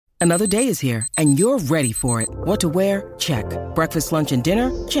Another day is here, and you're ready for it. What to wear? Check. Breakfast, lunch, and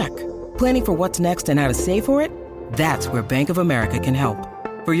dinner? Check. Planning for what's next and how to save for it? That's where Bank of America can help.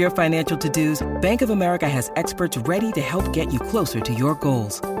 For your financial to-dos, Bank of America has experts ready to help get you closer to your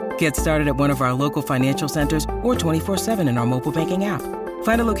goals. Get started at one of our local financial centers or 24/7 in our mobile banking app.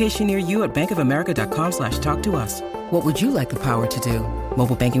 Find a location near you at bankofamerica.com/talktous. What would you like the power to do?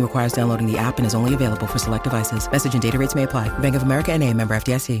 Mobile banking requires downloading the app and is only available for select devices. Message and data rates may apply. Bank of America N.A., member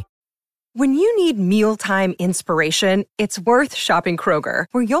FDIC. When you need mealtime inspiration, it's worth shopping Kroger,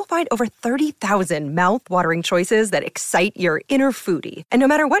 where you'll find over 30,000 mouth-watering choices that excite your inner foodie. And no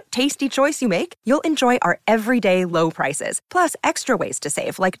matter what tasty choice you make, you'll enjoy our everyday low prices, plus extra ways to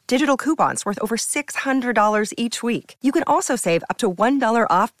save, like digital coupons worth over $600 each week. You can also save up to $1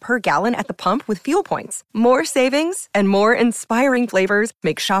 off per gallon at the pump with fuel points. More savings and more inspiring flavors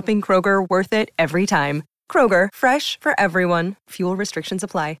make shopping Kroger worth it every time. Kroger, fresh for everyone. Fuel restrictions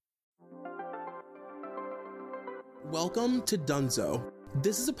apply. Welcome to Dunzo.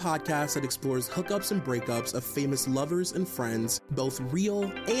 This is a podcast that explores hookups and breakups of famous lovers and friends, both real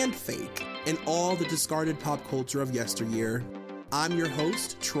and fake, and all the discarded pop culture of yesteryear. I'm your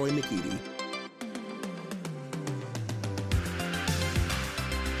host, Troy McEady.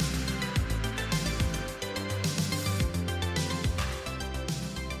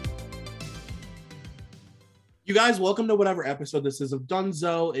 You guys, welcome to whatever episode this is of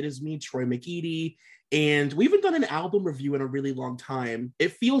Dunzo. It is me, Troy McEady. And we haven't done an album review in a really long time.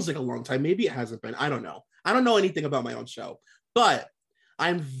 It feels like a long time. Maybe it hasn't been. I don't know. I don't know anything about my own show. But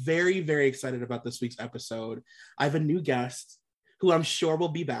I'm very, very excited about this week's episode. I have a new guest who I'm sure will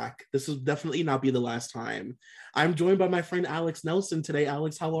be back. This will definitely not be the last time. I'm joined by my friend Alex Nelson today.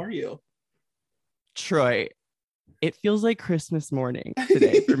 Alex, how are you? Troy, it feels like Christmas morning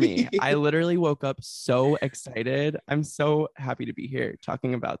today for me. I literally woke up so excited. I'm so happy to be here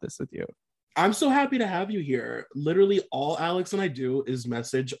talking about this with you. I'm so happy to have you here. Literally all Alex and I do is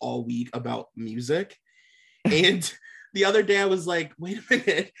message all week about music. And the other day I was like, wait a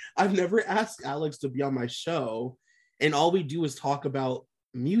minute, I've never asked Alex to be on my show. And all we do is talk about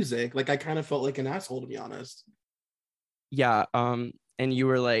music. Like, I kind of felt like an asshole, to be honest. Yeah. And you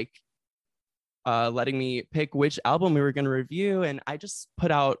were like letting me pick which album we were going to review. And I just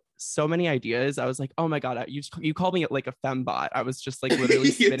put out so many ideas. I was like, oh my God, you called me like a fembot. I was just like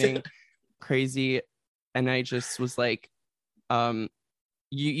literally spinning crazy, and I just was like,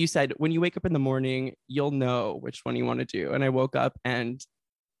 you said when you wake up in the morning you'll know which one you want to do, and I woke up and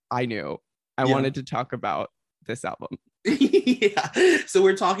I knew I wanted to talk about this album. Yeah, so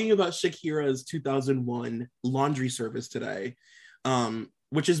we're talking about Shakira's 2001 Laundry Service today,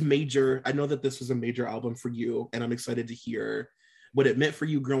 which is major. I know that this was a major album for you, and I'm excited to hear what it meant for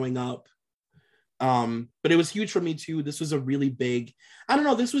you growing up. But it was huge for me too. This was a really big, I don't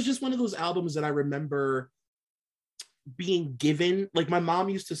know, this was just one of those albums that I remember being given. Like, my mom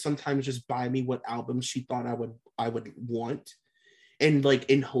used to sometimes just buy me what albums she thought I would want, and like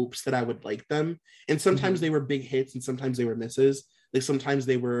in hopes that I would like them. And sometimes they were big hits and sometimes they were misses. Like, sometimes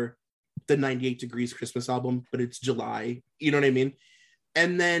they were the 98 Degrees Christmas album, but it's July, you know what I mean?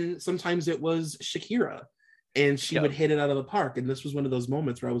 And then sometimes it was Shakira and she would hit it out of the park. And this was one of those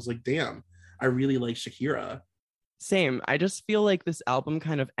moments where I was like, damn, I really like Shakira. Same. I just feel like this album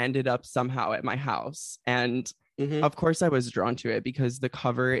kind of ended up somehow at my house. And of course I was drawn to it because the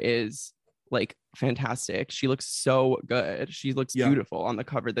cover is like fantastic. She looks so good. She looks beautiful on the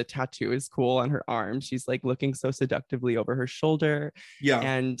cover. The tattoo is cool on her arm. She's like looking so seductively over her shoulder. Yeah.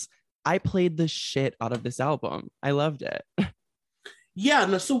 And I played the shit out of this album. I loved it. Yeah.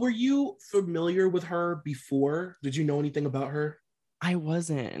 No, so were you familiar with her before? Did you know anything about her? I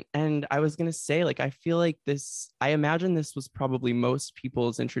wasn't. And I was going to say, like, I feel like I imagine this was probably most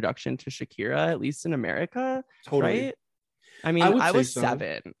people's introduction to Shakira, at least in America. Totally. Right? I mean, I was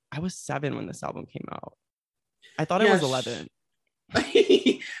 7. I was 7 when this album came out. I thought I was 11.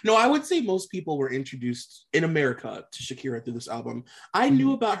 No, I would say most people were introduced in America to Shakira through this album. I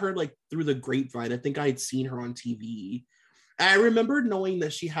knew about her like through the grapevine. I think I had seen her on TV. I remember knowing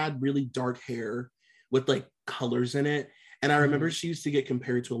that she had really dark hair with like colors in it. And I remember she used to get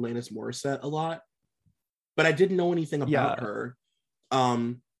compared to Alanis Morissette a lot, but I didn't know anything about her.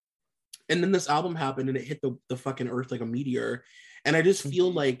 And then this album happened and it hit the fucking earth like a meteor. And I just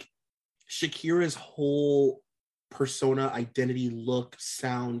feel like Shakira's whole persona, identity, look,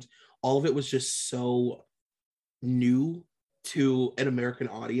 sound, all of it was just so new to an American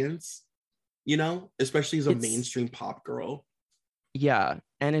audience, you know, especially as a mainstream pop girl. Yeah.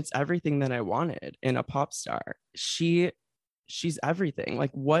 And it's everything that I wanted in a pop star. She's everything.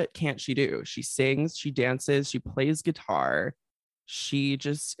 Like, what can't she do? She sings, she dances, she plays guitar. she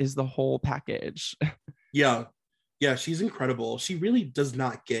just is the whole package. Yeah. Yeah, she's incredible. She really does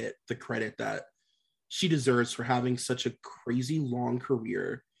not get the credit that she deserves for having such a crazy long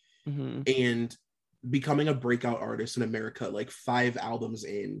career Mm-hmm. and becoming a breakout artist in America, like 5 albums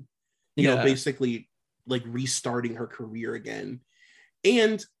in, Yeah. basically like restarting her career again.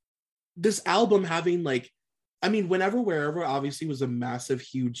 And this album having like, I mean, Whenever Wherever obviously was a massive,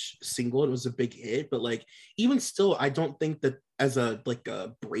 huge single. It was a big hit, but like even still, I don't think that as a like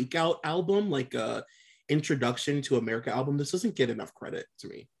a breakout album, like a introduction to America album, this doesn't get enough credit to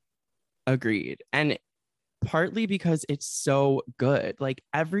me. Agreed. And partly because it's so good. Like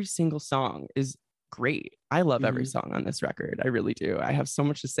every single song is great. I love every Mhm. song on this record. I really do. I have so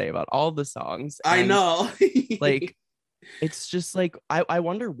much to say about all the songs. I And know. like it's just like I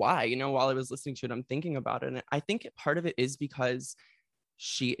wonder why, while I was listening to it, I'm thinking about it. And I think part of it is because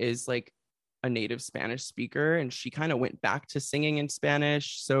she is like a native Spanish speaker and she kind of went back to singing in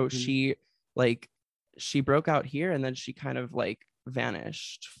Spanish. So Mhm. like she broke out here and then she kind of like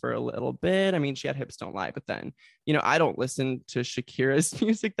vanished for a little bit. I mean, she had Hips Don't Lie, but then, I don't listen to Shakira's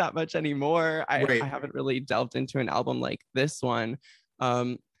music that much anymore. I Right. haven't really delved into an album like this one.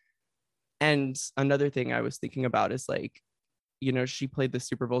 Um, and another thing I was thinking about is like, she played the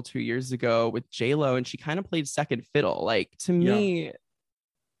Super Bowl 2 years ago with J-Lo and she kind of played second fiddle. Like to Yeah. me,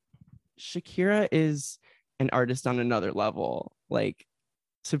 Shakira is an artist on another level. Like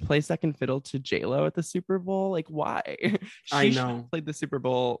to play second fiddle to J-Lo at the Super Bowl, like why? I She should know. have played the Super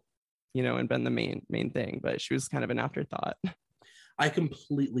Bowl, and been the main thing, but she was kind of an afterthought. I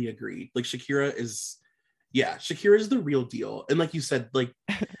completely agree. Like Shakira is the real deal. And like you said, like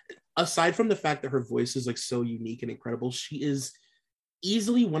aside from the fact that her voice is like so unique and incredible, she is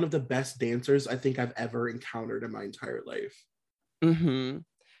easily one of the best dancers I think I've ever encountered in my entire life. Mm-hmm.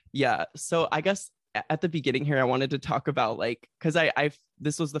 Yeah. So I guess at the beginning here, I wanted to talk about like, because I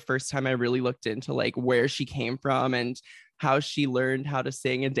this was the first time I really looked into like where she came from and how she learned how to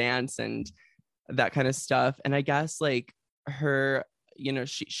sing and dance and that kind of stuff. And I guess like her,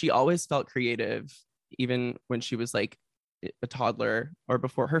 she always felt creative, even when she was like a toddler or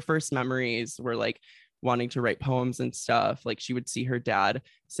before. Her first memories were like wanting to write poems and stuff. Like she would see her dad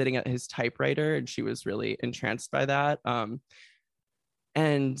sitting at his typewriter and she was really entranced by that.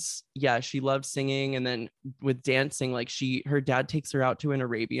 And yeah, she loved singing. And then with dancing, like her dad takes her out to an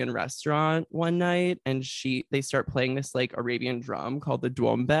Arabian restaurant one night and they start playing this like Arabian drum called the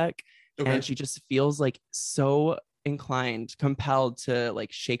dwombek. And Okay. she just feels like so compelled to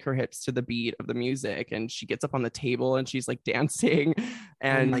like shake her hips to the beat of the music. And she gets up on the table and she's like dancing. Oh my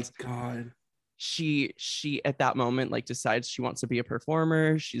And God. she at that moment like decides she wants to be a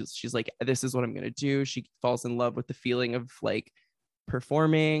performer. She's like, this is what I'm gonna do. She falls in love with the feeling of like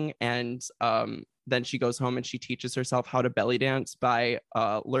performing. And then she goes home and she teaches herself how to belly dance by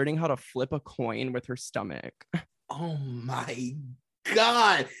learning how to flip a coin with her stomach. Oh my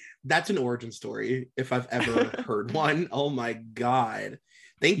God. That's an origin story if I've ever heard one. Oh my God.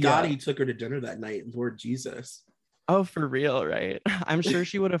 Thank God Yeah. he took her to dinner that night, Lord Jesus. Oh, for real, right? I'm sure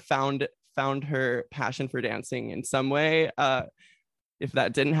she would have found her passion for dancing in some way if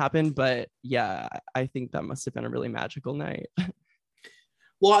that didn't happen. But yeah, I think that must have been a really magical night.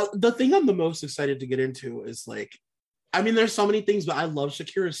 Well, the thing I'm the most excited to get into is like, I mean, there's so many things, but I love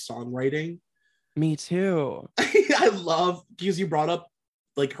Shakira's songwriting. Me too. I love because you brought up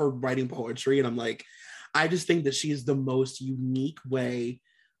like her writing poetry, and I'm like, I just think that she is the most unique way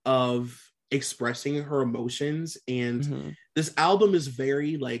of expressing her emotions. And Mm-hmm. this album is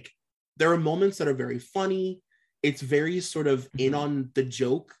very like, there are moments that are very funny. It's very sort of in Mm-hmm. on the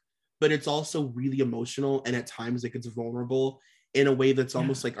joke, but it's also really emotional. And at times it gets vulnerable in a way that's Yeah.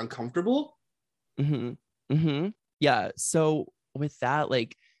 almost like uncomfortable. Mm-hmm. Mm-hmm. Yeah. So with that,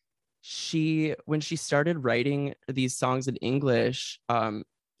 like when she started writing these songs in English,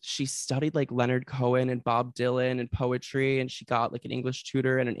 she studied like Leonard Cohen and Bob Dylan and poetry, and she got like an English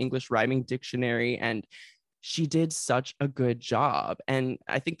tutor and an English rhyming dictionary, and she did such a good job. And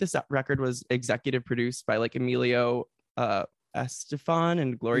I think this record was executive produced by like Emilio Estefan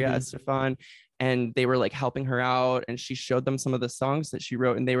and Gloria Mhm. Estefan, and they were like helping her out, and she showed them some of the songs that she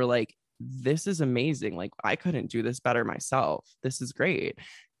wrote, and they were like, this is amazing. Like I couldn't do this better myself. This is great.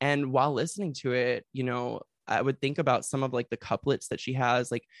 And while listening to it, I would think about some of like the couplets that she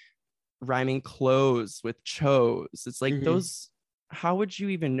has, like rhyming clothes with chose. It's like Mhm. those, how would you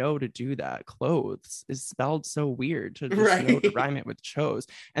even know to do that? Clothes is spelled so weird to just Right. know to rhyme it with chose.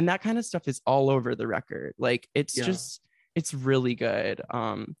 And that kind of stuff is all over the record. Like it's Yeah. just, it's really good.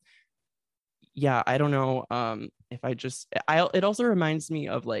 Yeah, I don't know if it also reminds me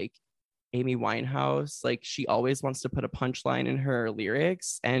of like Amy Winehouse. Like she always wants to put a punchline in her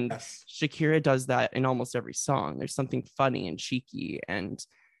lyrics, and Yes. Shakira does that in almost every song. There's something funny and cheeky, and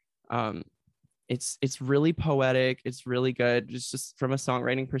it's really poetic. It's really good. Just from a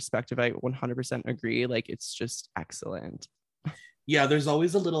songwriting perspective, I 100% agree. Like it's just excellent. Yeah, there's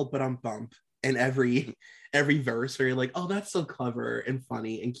always a little bump in every verse where you're like, oh, that's so clever and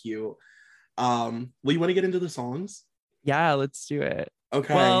funny and cute. Well, you want to get into the songs? Yeah, let's do it.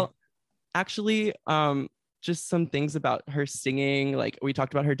 Okay. Well, actually, just some things about her singing. Like we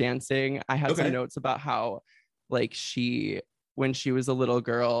talked about her dancing. I had some notes about how, like, when she was a little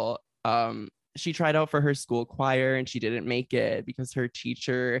girl, she tried out for her school choir and she didn't make it because her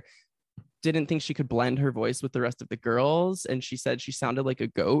teacher didn't think she could blend her voice with the rest of the girls, and she said she sounded like a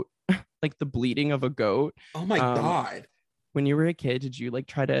goat, like the bleating of a goat. Oh my God. When you were a kid, did you like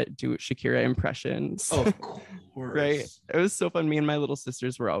try to do Shakira impressions? Oh, of course. Right. It was so fun. Me and my little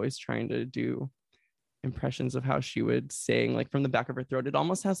sisters were always trying to do impressions of how she would sing, like from the back of her throat. It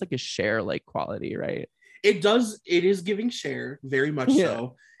almost has like a Cher like quality, right? It does. It is giving Cher, very much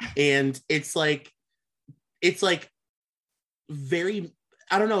so. And it's like very,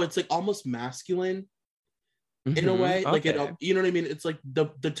 I don't know, it's like almost masculine in a way. Like it, you know what I mean? It's like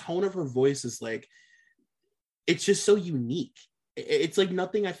the tone of her voice is like, it's just so unique. It's like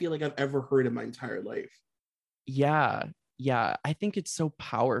nothing I feel like I've ever heard in my entire life. Yeah. I think it's so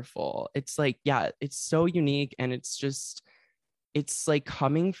powerful. It's like, it's so unique, and it's like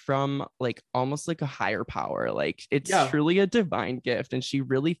coming from like almost like a higher power. Like it's truly a divine gift, and she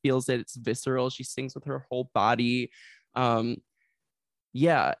really feels it. It's visceral. She sings with her whole body. And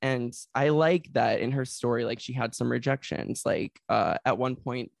I like that in her story, like she had some rejections. Like at one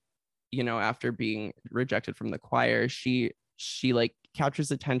point, you know, after being rejected from the choir, she like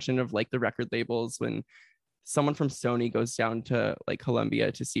captures attention of like the record labels when someone from Sony goes down to like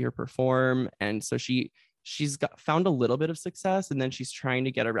Columbia to see her perform. And so she's found a little bit of success, and then she's trying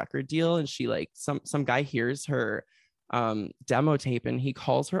to get a record deal, and she like some guy hears her demo tape and he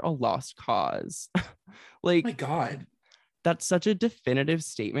calls her a lost cause. Like, oh my God, that's such a definitive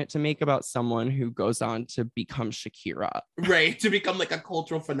statement to make about someone who goes on to become Shakira, right? To become like a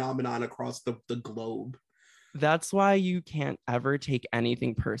cultural phenomenon across the globe. That's why you can't ever take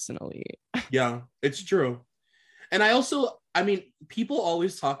anything personally. Yeah, it's true. And I mean, people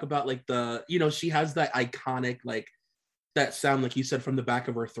always talk about like she has that iconic, like that sound, like you said, from the back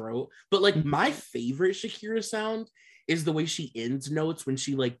of her throat. But like my favorite Shakira sound is the way she ends notes when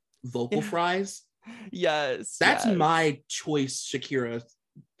she like vocal fries. Yes. That's my choice, Shakira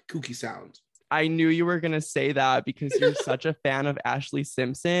kooky sound. I knew you were going to say that because you're such a fan of Ashley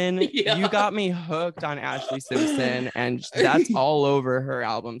Simpson. Yeah. You got me hooked on Ashley Simpson, and that's all over her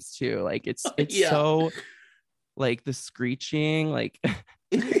albums too. Like it's so like the screeching, like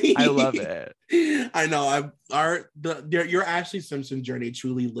I love it. I know. Your Ashley Simpson journey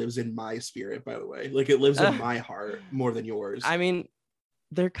truly lives in my spirit, by the way. Like it lives in my heart more than yours. I mean,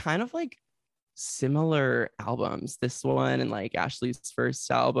 they're kind of like similar albums, this one and like Ashley's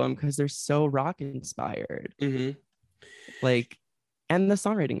first album, because they're so rock inspired. Like, and the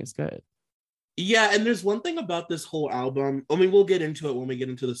songwriting is good. Yeah, and there's one thing about this whole album, I mean, we'll get into it when we get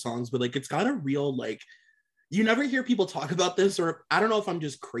into the songs, but like it's got a real, like, you never hear people talk about this, or I don't know if I'm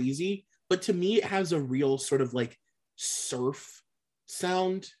just crazy, but to me it has a real sort of like surf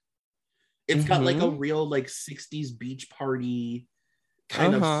sound. It's got like a real like 60s beach party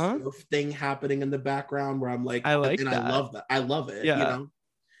kind of surf thing happening in the background where I'm like, I like that. I love that. I love it. Yeah. You know?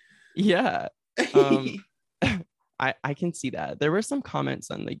 Yeah. I can see that. There were some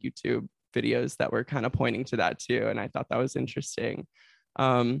comments on the YouTube videos that were kind of pointing to that too, and I thought that was interesting.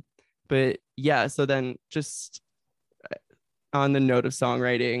 But yeah, so then just on the note of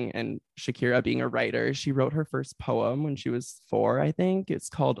songwriting and Shakira being a writer, she wrote her first poem when she was 4, I think. It's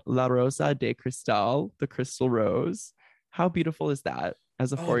called La Rosa de Cristal, the Crystal Rose. How beautiful is that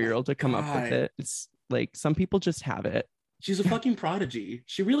as a 4-year-old to come up with it? It's like some people just have it. She's a fucking prodigy.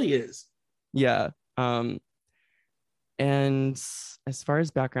 She really is. Yeah. And as far as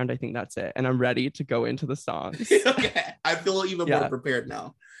background, I think that's it. And I'm ready to go into the songs. Okay. I feel even more prepared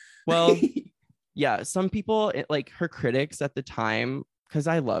now. Well, yeah, some people, like her critics at the time, because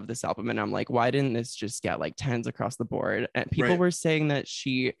I love this album and I'm like, why didn't this just get like 10s across the board? And people were saying that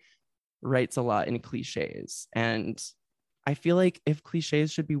she writes a lot in cliches. And I feel like if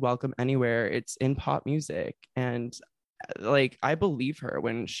cliches should be welcome anywhere, it's in pop music. And like, I believe her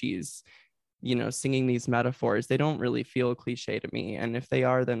when she's, you know, singing these metaphors. They don't really feel cliche to me. And if they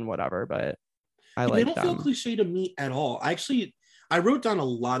are, then whatever. But they don't feel cliche to me at all. I wrote down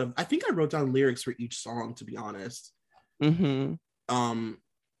I think I wrote down lyrics for each song, to be honest.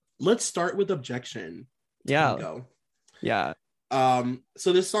 let's start with Objection. Yeah. Tango. Yeah.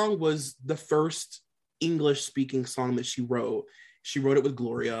 So this song was the first English speaking song that she wrote. She wrote it with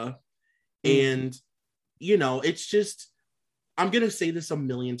Gloria. And, you know, it's just, I'm going to say this a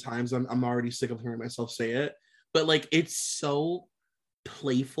million times. I'm already sick of hearing myself say it, but like, it's so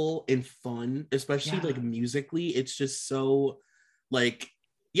playful and fun, especially like musically. It's just so like,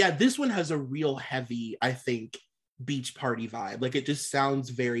 yeah, this one has a real heavy, I think, beach party vibe. Like, it just sounds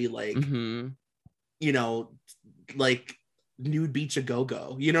very like, you know, like nude beach a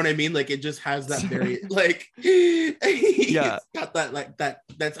go-go, you know what I mean? Like, it just has that very like it's got that like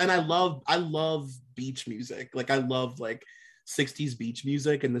that's, and I love beach music. Like, I love like 60s beach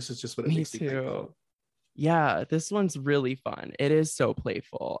music, and this is just what it makes me think of. Yeah, this one's really fun. It is so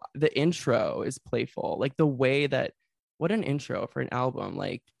playful. The intro is playful, like the way that, what an intro for an album.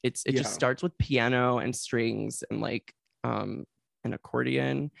 Like, it just starts with piano and strings and like an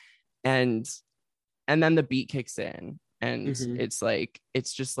accordion, and then the beat kicks in, and it's like,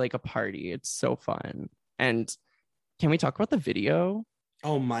 it's just like a party. It's so fun. And can we talk about the video?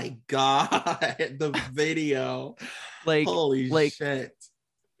 Oh my god, the video. Like, holy shit.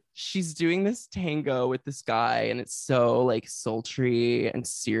 She's doing this tango with this guy, and it's so like sultry and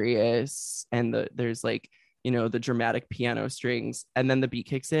serious, and there's like, you know, the dramatic piano strings, and then the beat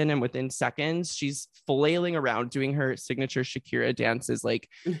kicks in, and within seconds she's flailing around doing her signature Shakira dances, like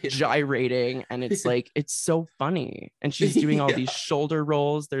gyrating, and it's like, it's so funny. And she's doing all these shoulder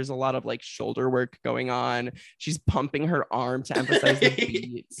rolls. There's a lot of like shoulder work going on. She's pumping her arm to emphasize the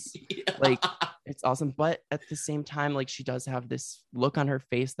beats. Like, it's awesome. But at the same time, like, she does have this look on her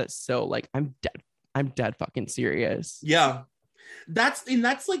face that's so like, I'm dead fucking serious. Yeah. That's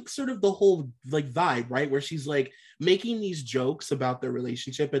like sort of the whole like vibe, right? Where she's like making these jokes about their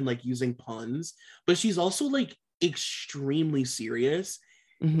relationship and like using puns, but she's also like extremely serious.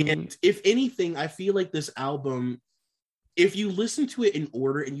 And if anything, I feel like this album, if you listen to it in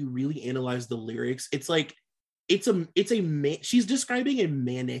order and you really analyze the lyrics, it's like, she's describing a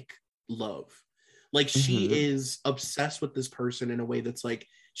manic love. Like, she is obsessed with this person in a way that's like,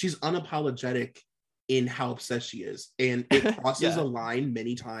 she's unapologetic in how obsessed she is, and it crosses a line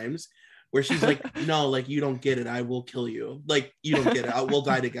many times where she's like, no, like, you don't get it, I will kill you, like, you don't get it, we'll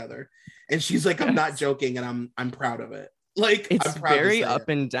die together. And she's like, I'm not joking, and I'm proud of it. Like, it's very up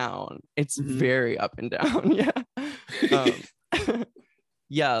and down. It's very up and down.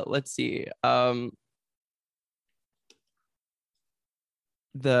 Yeah. Let's see.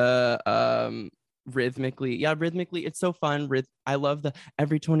 Rhythmically, it's so fun. I love the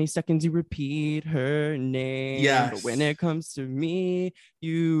every 20 seconds you repeat her name. But when it comes to me,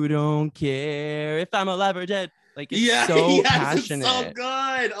 you don't care if I'm alive or dead. Like, it's so passionate. It's so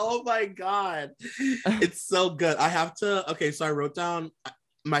good. Oh my god, it's so good. I have to. Okay, so I wrote down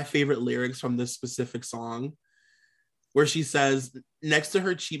my favorite lyrics from this specific song, where she says, next to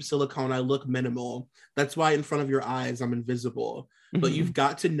her cheap silicone, I look minimal. That's why in front of your eyes, I'm invisible. But you've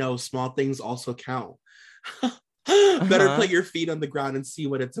got to know small things also count. Better put your feet on the ground and see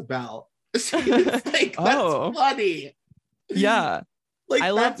what it's about. Like, that's funny. Yeah. Like,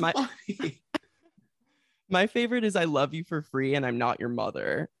 I love funny. My favorite is I love you for free and I'm not your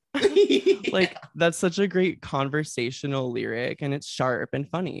mother. Like, that's such a great conversational lyric, and it's sharp and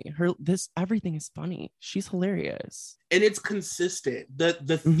funny. Everything is funny. She's hilarious. And it's consistent. The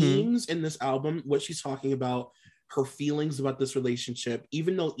themes in this album, what she's talking about, her feelings about this relationship,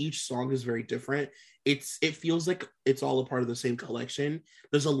 even though each song is very different, it feels like it's all a part of the same collection.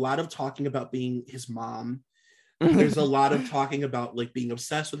 There's a lot of talking about being his mom. There's a lot of talking about like being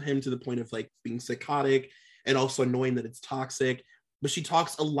obsessed with him to the point of like being psychotic, and also knowing that it's toxic. But she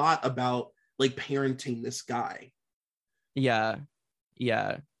talks a lot about like parenting this guy. Yeah.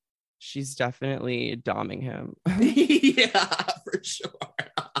 She's definitely doming him. Yeah, for sure.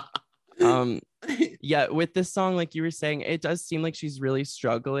 Yeah, with this song, like you were saying, it does seem like she's really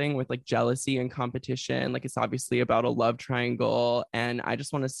struggling with like jealousy and competition. Like, it's obviously about a love triangle, and I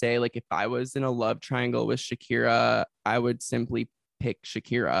just want to say, like, if I was in a love triangle with Shakira, I would simply pick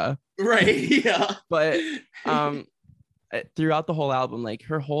Shakira. Right. Yeah. But throughout the whole album, like,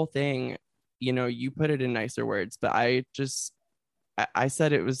 her whole thing, you know, you put it in nicer words, but I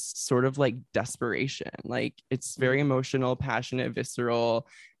said it was sort of like desperation. Like, it's very emotional, passionate, visceral.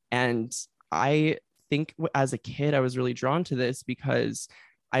 And I think as a kid, I was really drawn to this because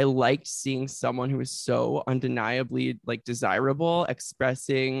I liked seeing someone who was so undeniably like desirable,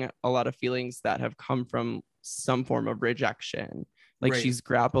 expressing a lot of feelings that have come from some form of rejection. Like, she's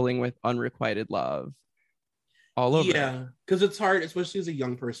grappling with unrequited love all over. Yeah, because it's hard, especially as a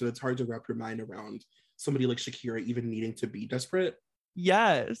young person, it's hard to wrap your mind around somebody like Shakira even needing to be desperate.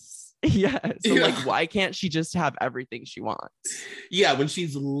 Yes. Yes. So Yeah. like, why can't she just have everything she wants? Yeah, when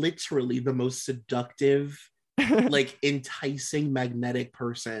she's literally the most seductive, like enticing, magnetic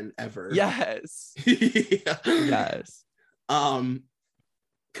person ever. Yes. Yeah. Yes.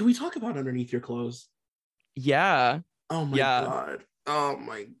 Can we talk about Underneath Your Clothes? Yeah. Oh my Yeah. god. Oh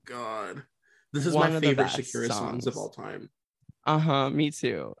my god. This is One my of the favorite best Shakira songs of songs. all time. Uh-huh. Me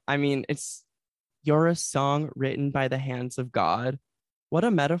too. I mean, you're a song written by the hands of God. What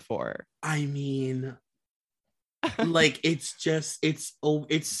a metaphor. I mean, like it's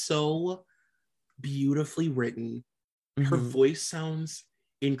so beautifully written. Her Mhm. voice sounds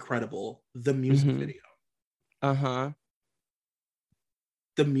incredible. The music Mhm. video. Uh-huh.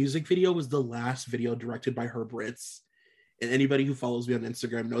 The music video was the last video directed by Herb Ritz. And anybody who follows me on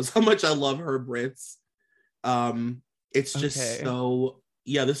Instagram knows how much I love Herb Ritz. It's just Okay. so,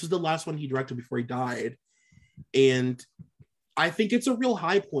 yeah, this was the last one he directed before he died. And I think it's a real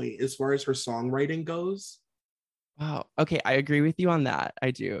high point as far as her songwriting goes. Wow. Okay, I agree with you on that.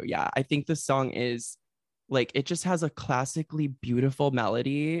 I do. Yeah. I think the song is like it just has a classically beautiful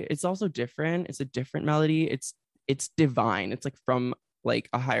melody. It's also different. It's a different melody. It's divine. It's like from like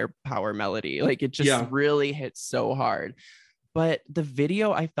a higher power melody. Like it just Yeah. really hits so hard. But the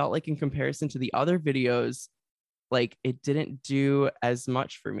video, I felt like in comparison to the other videos, like it didn't do as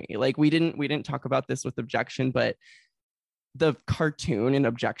much for me. Like we didn't talk about this with Objection, but the cartoon in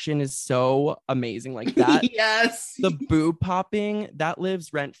Objection is so amazing. Like that, Yes. the boob popping that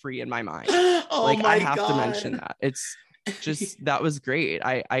lives rent free in my mind. Oh Like my I have god. to mention that. It's just that was great.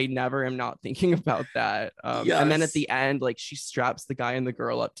 I never am not thinking about that. And then at Yes. the end, like she straps the guy and the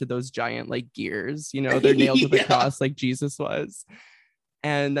girl up to those giant like gears, you know, they're nailed to the Yeah. cross like Jesus was.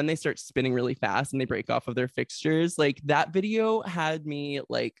 And then they start spinning really fast and they break off of their fixtures. Like that video had me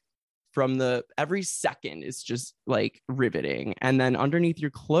like from the every second is just like riveting. And then Underneath Your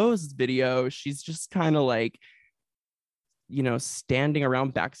Clothes video, she's just kind of like, you know, standing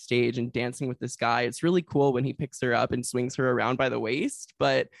around backstage and dancing with this guy. It's really cool when he picks her up and swings her around by the waist,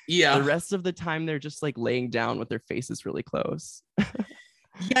 but Yeah. the rest of the time they're just like laying down with their faces really close.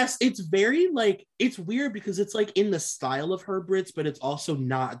 Yes, it's very like, it's weird because it's like in the style of Herb Ritz, but it's also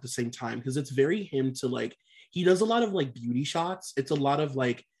not at the same time because it's very him to like, he does a lot of like beauty shots. It's a lot of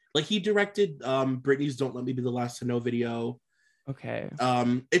like he directed Britney's Don't Let Me Be the Last to Know video. Okay.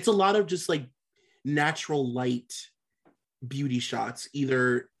 It's a lot of just like natural light beauty shots,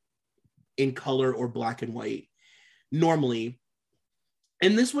 either in color or black and white normally.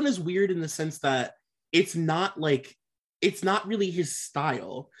 And this one is weird in the sense that it's not really his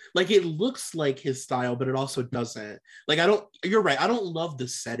style. Like it looks like his style, but it also doesn't. Like you're right, I don't love the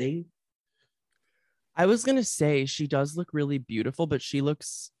setting. I was gonna say she does look really beautiful, but she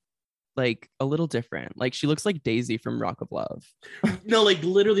looks like a little different. Like she looks like Daisy from Rock of Love. No, like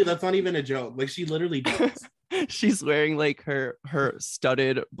literally, that's not even a joke. Like she literally does. She's wearing like her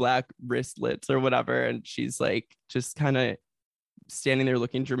studded black wristlets or whatever, and she's like just kind of standing there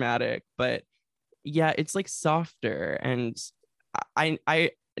looking dramatic. But yeah, it's like softer, and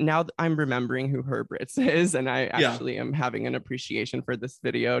I now I'm remembering who Herb Ritz is, and I actually am having an appreciation for this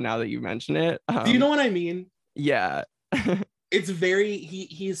video now that you mention it. Do you know what I mean? Yeah. It's very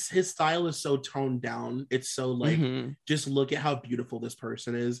his style is so toned down. It's so like just look at how beautiful this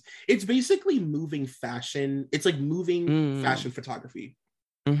person is. It's basically moving fashion. It's like moving fashion photography.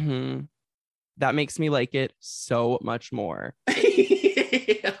 That makes me like it so much more.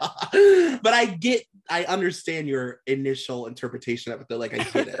 Yeah. But I understand your initial interpretation of it though. Like I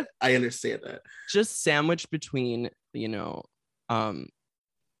get it. I understand that. Just sandwiched between, you know,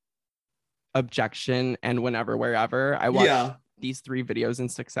 Objection and Whenever Wherever. I watched these 3 videos in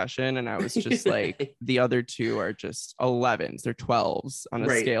succession and I was just like, the other 2 are just 11s, they're 12s on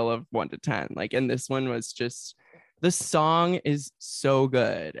a scale of 1 to 10. Like, and this one was just, the song is so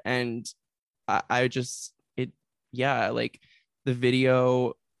good. And I just, like the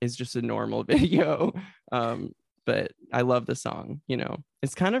video is just a normal video. But I love the song, you know,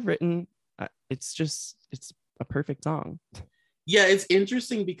 it's kind of written, it's a perfect song. Yeah, it's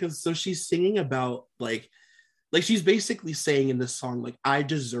interesting because so she's singing about like she's basically saying in this song, like, I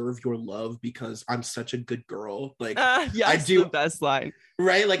deserve your love because I'm such a good girl. Like, I do the best line,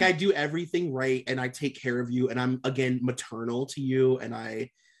 right? Like, I do everything right and I take care of you and I'm again maternal to you and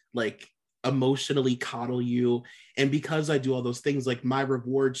I like emotionally coddle you. And because I do all those things, like my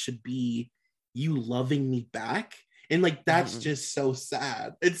reward should be you loving me back. And like that's just so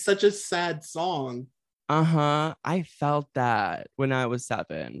sad. It's such a sad song. Uh-huh. I felt that when I was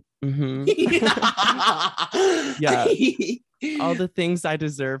 7. Mm-hmm. Yeah. All the things I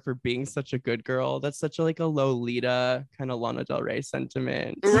deserve for being such a good girl. That's such a like a Lolita kind of Lana Del Rey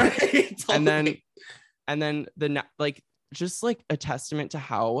sentiment. Right. Totally. And then like just like a testament to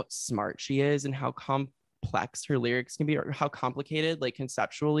how smart she is and how complex her lyrics can be, or how complicated, like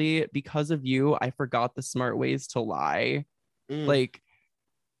conceptually. Because of you, I forgot the smart ways to lie. Like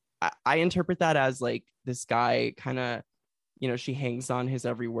I interpret that as like this guy kind of, you know, she hangs on his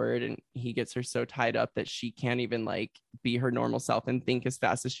every word and he gets her so tied up that she can't even like be her normal self and think as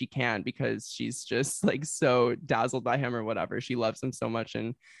fast as she can because she's just like so dazzled by him or whatever. She loves him so much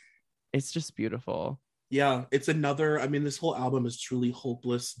and it's just beautiful. Yeah, it's another, I mean, this whole album is truly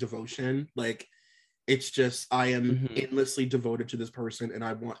hopeless devotion. Like, it's just, I am endlessly devoted to this person and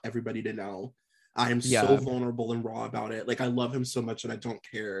I want everybody to know I am so vulnerable and raw about it. Like, I love him so much and I don't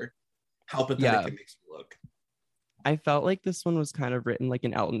care how pathetic it makes me look. I felt like this one was kind of written like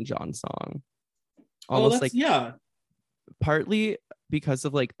an Elton John song. Almost partly because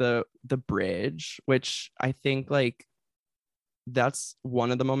of like the bridge, which I think like that's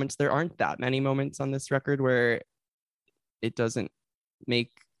one of the moments. There aren't that many moments on this record where it doesn't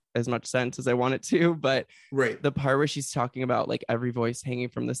make as much sense as I want it to, but the part where she's talking about like every voice hanging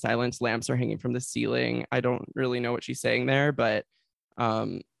from the silence, lamps are hanging from the ceiling. I don't really know what she's saying there, but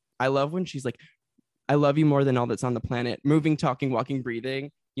I love when she's like, I love you more than all that's on the planet, moving, talking, walking,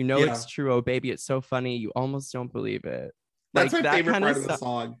 breathing. You know it's true. Oh baby, it's so funny. You almost don't believe it. That's like, my favorite part of the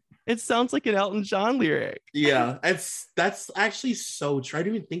song. It sounds like an Elton John lyric. Yeah, that's actually so true. I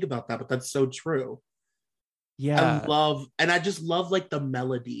didn't even think about that, but that's so true. Yeah, I just love like the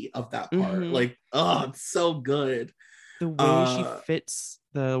melody of that part. Like, oh, it's so good. The way she fits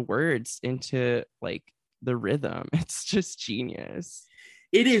the words into like the rhythm, it's just genius.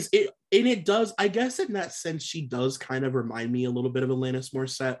 It is. It does, I guess in that sense, she does kind of remind me a little bit of Alanis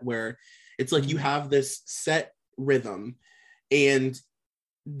Morissette, where it's like you have this set rhythm and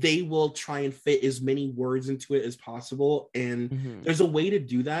they will try and fit as many words into it as possible. And there's a way to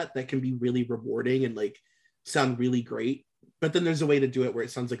do that can be really rewarding and like sound really great. But then there's a way to do it where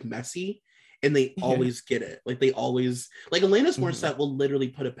it sounds like messy and they always get it. Like they always, like Alanis Morissette will literally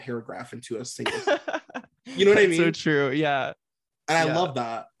put a paragraph into a single. You know what I mean? So true. Yeah. And I love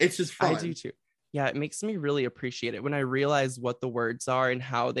that. It's just fun. I do too. Yeah, it makes me really appreciate it when I realize what the words are and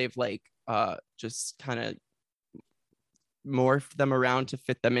how they've like just kind of morph them around to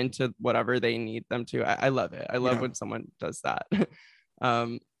fit them into whatever they need them to. I love it. I love when someone does that.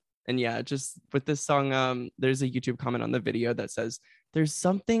 And yeah, just with this song, there's a YouTube comment on the video that says there's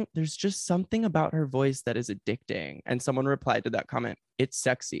just something about her voice that is addicting, and someone replied to that comment, it's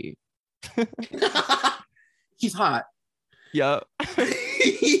sexy. He's hot. Yeah.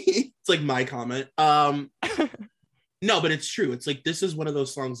 It's like my comment. No, but it's true. It's like, this is one of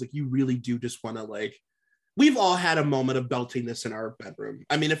those songs like you really do just want to like, we've all had a moment of belting this in our bedroom.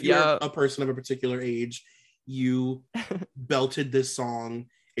 I mean, if you're a person of a particular age, you belted this song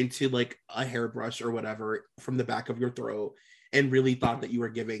into like a hairbrush or whatever from the back of your throat and really thought that you were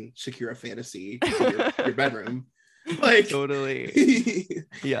giving Shakira fantasy in your bedroom. Like, totally.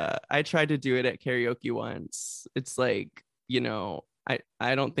 Yeah, I tried to do it at karaoke once. It's like, you know,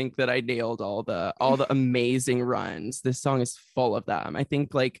 I don't think that I nailed all the amazing runs. This song is full of them. I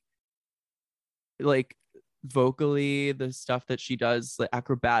think like vocally, the stuff that she does, like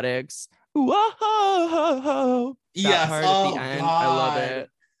acrobatics. Whoa, yes, part at the end, God. I love it.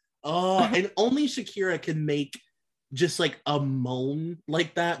 Oh, and only Shakira can make just like a moan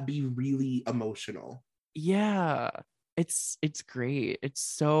like that be really emotional. Yeah, it's great. It's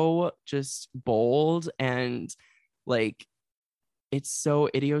so just bold and like it's so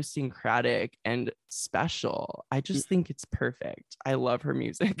idiosyncratic and special. I just think it's perfect. I love her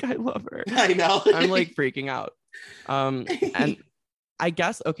music. I love her. I know. I'm like freaking out. And I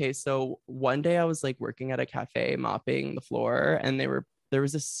guess, okay, so one day I was like working at a cafe mopping the floor and there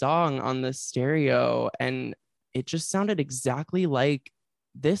was a song on the stereo and it just sounded exactly like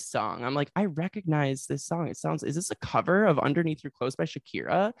this song. I'm like, I recognize this song. Is this a cover of Underneath Your Clothes by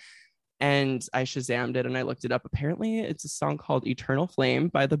Shakira? And I Shazammed it and I looked it up. Apparently it's a song called Eternal Flame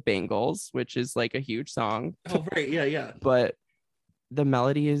by the Bangles, which is like a huge song. Oh, right. Yeah. But the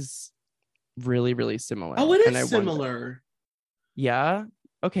melody is really, really similar. Oh, it is similar. Yeah.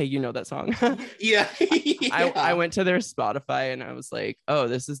 Okay. You know that song. Yeah. I went to their Spotify and I was like, oh,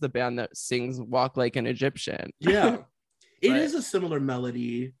 this is the band that sings Walk Like an Egyptian. Yeah. It is a similar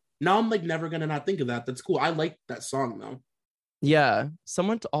melody. Now I'm like never going to not think of that. That's cool. I like that song though. Yeah.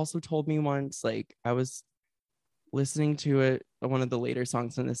 Someone also told me once, like I was listening to it, one of the later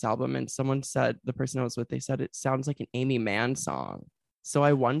songs in this album, and someone said, the person I was with, they said it sounds like an Amy Mann song. So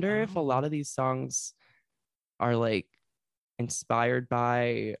I wonder if a lot of these songs are like inspired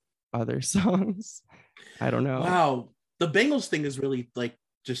by other songs. I don't know. Wow. The Bengals thing is really like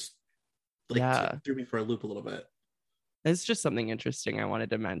just like Yeah. threw me for a loop a little bit. It's just something interesting I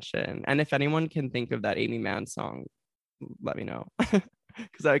wanted to mention. And if anyone can think of that Amy Mann song, let me know.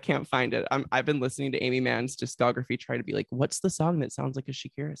 Because I can't find it. I've been listening to Amy Mann's discography, trying to be like, what's the song that sounds like a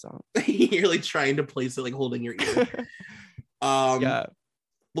Shakira song? You're like trying to place it, like holding your ear. Yeah.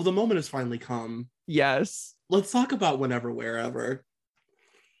 Well, the moment has finally come. Yes. Let's talk about Whenever, Wherever.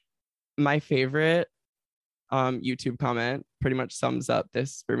 My favorite YouTube comment pretty much sums up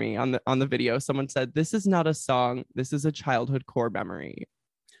this for me on the video. Someone said, "This is not a song. This is a childhood core memory."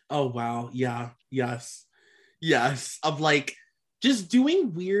 Oh wow, yeah, yes, of like just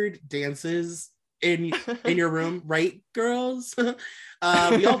doing weird dances in your room, right, girls?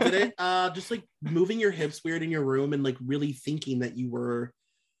 We all did it. Just like moving your hips weird in your room and like really thinking that you were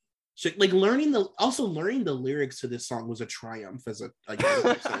like learning the lyrics to this song was a triumph as a young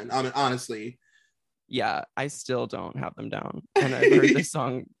person. Honestly. Yeah, I still don't have them down, and I've heard this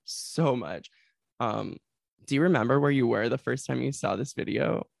song so much. Do you remember where you were the first time you saw this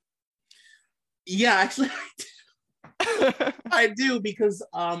video? Yeah, actually, I do because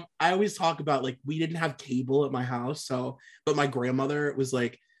I always talk about like we didn't have cable at my house, but my grandmother was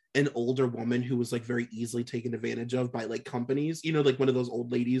like an older woman who was like very easily taken advantage of by like companies, you know, like one of those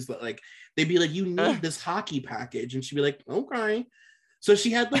old ladies that like they'd be like, you need this hockey package, and she'd be like, okay. So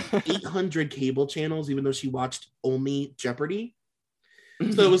she had like 800 cable channels, even though she watched only Jeopardy.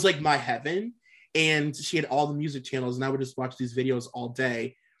 So it was like my heaven. And she had all the music channels, and I would just watch these videos all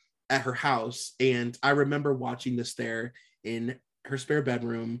day at her house. And I remember watching this there in her spare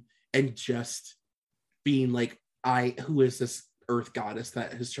bedroom and just being like, who is this earth goddess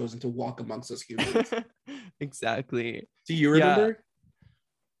that has chosen to walk amongst us humans? Exactly. Do you remember? Yeah.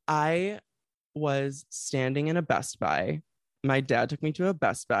 I was standing in a Best Buy. My dad took me to a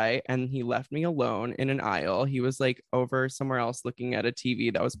Best Buy and he left me alone in an aisle. He was like over somewhere else looking at a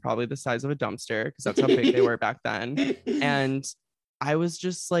TV that was probably the size of a dumpster, because that's how big they were back then. And I was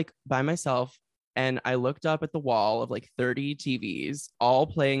just like by myself, and I looked up at the wall of like 30 TVs all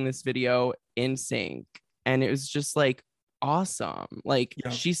playing this video in sync. And it was just like awesome. Like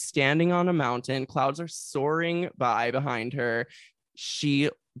she's standing on a mountain, clouds are soaring by behind her. She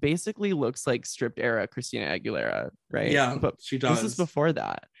basically looks like stripped era Christina Aguilera, right? Yeah, but she does. This is before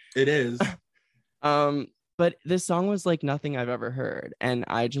that. It is. But this song was like nothing I've ever heard, and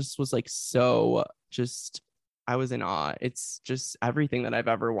I just was like I was in awe. It's just everything that I've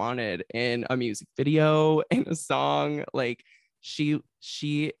ever wanted in a music video, in a song. Like she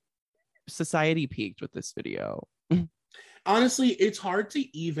society peaked with this video. Honestly, it's hard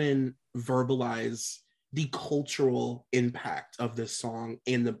to even verbalize the cultural impact of this song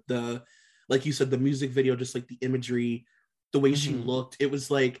and the like you said, the music video, just like the imagery, the way she looked. It was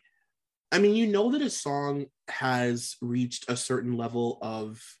like, I mean, you know that a song has reached a certain level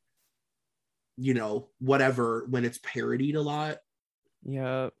of, you know, whatever, when it's parodied a lot.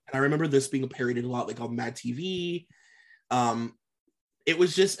 Yeah. And I remember this being parodied a lot, like on Mad TV. It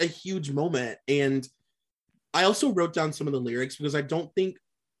was just a huge moment. And I also wrote down some of the lyrics because I don't think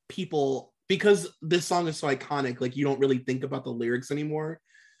people, because this song is so iconic, like you don't really think about the lyrics anymore,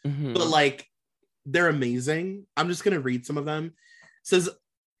 but like they're amazing. I'm just going to read some of them. It says,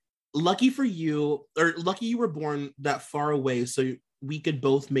 lucky for you, or lucky you were born that far away so we could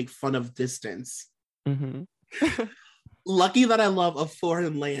both make fun of distance. Lucky that I love a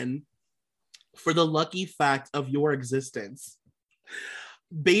foreign land for the lucky fact of your existence.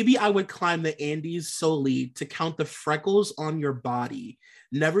 Baby, I would climb the Andes solely to count the freckles on your body.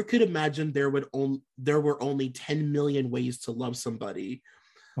 Never could imagine there were only 10 million ways to love somebody.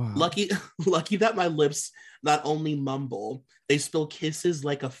 Wow. Lucky that my lips not only mumble, they spill kisses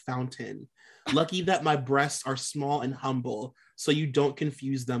like a fountain. Lucky that my breasts are small and humble, so you don't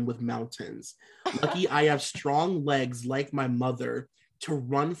confuse them with mountains. Lucky I have strong legs like my mother to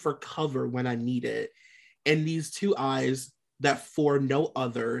run for cover when I need it. And these two eyes that for no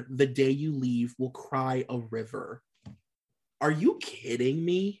other, the day you leave, will cry a river. Are you kidding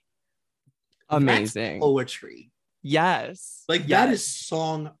me? Amazing. That's poetry. Yes. Like that is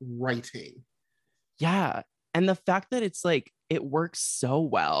songwriting. Yeah. And the fact that it's like, it works so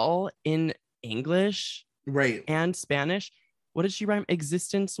well in English, right, and Spanish. What did she rhyme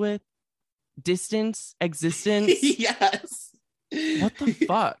existence with? Distance, existence. Yes. What the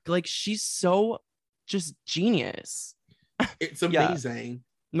fuck? Like she's so just genius. It's amazing.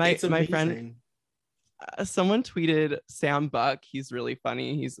 My friend, someone tweeted Sam Buck. He's really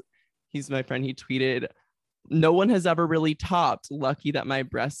funny. He's my friend. He tweeted, "No one has ever really topped. Lucky that my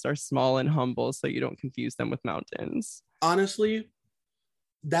breasts are small and humble, so you don't confuse them with mountains." Honestly,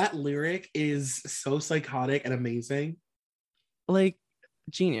 that lyric is so psychotic and amazing. Like,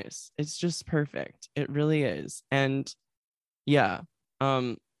 genius. It's just perfect. It really is. And yeah,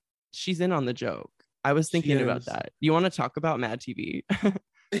 she's in on the joke. I was thinking about that. You want to talk about Mad TV?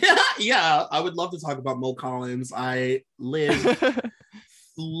 Yeah, I would love to talk about Mo Collins. I live.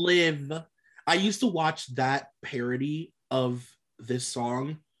 I used to watch that parody of this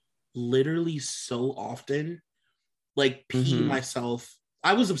song literally so often, like peeing myself.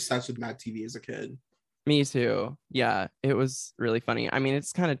 I was obsessed with Mad TV as a kid. Me too. Yeah, it was really funny. I mean,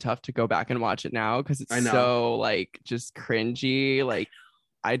 it's kind of tough to go back and watch it now because it's so like just cringy. Like,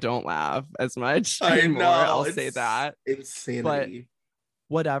 I don't laugh as much anymore. I'll say that. Insanity. But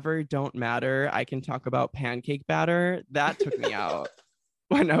whatever, don't matter. I can talk about pancake batter. That took me out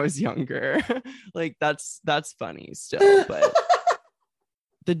when I was younger. Like, that's funny still, but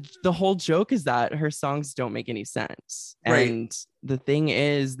the whole joke is that her songs don't make any sense. Right. And the thing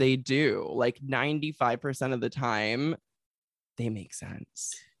is, they do. Like 95% of the time, they make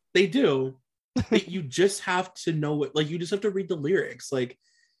sense. They do. You just have to know what, like, you just have to read the lyrics. Like,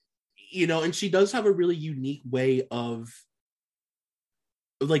 you know, and she does have a really unique way of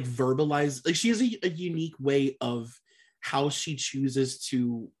like verbalize. Like, she has a unique way of how she chooses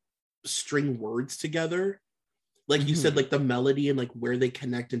to string words together. Like you said, like the melody and like where they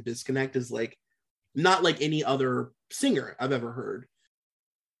connect and disconnect is like not like any other singer I've ever heard.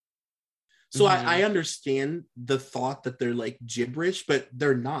 So I understand the thought that they're like gibberish, but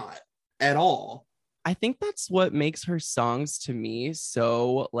they're not at all. I think that's what makes her songs to me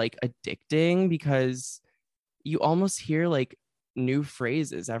so like addicting, because you almost hear like new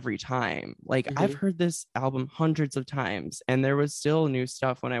phrases every time. Like I've heard this album hundreds of times and there was still new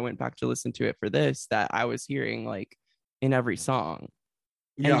stuff when I went back to listen to it for this that I was hearing like in every song.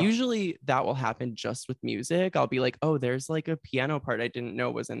 And usually that will happen just with music. I'll be like, oh, there's like a piano part I didn't know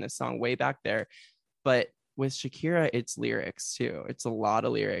was in this song way back there. But with Shakira, it's lyrics too. It's a lot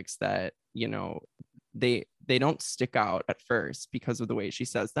of lyrics that, you know, they don't stick out at first because of the way she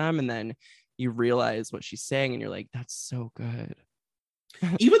says them. And then you realize what she's saying and you're like, that's so good.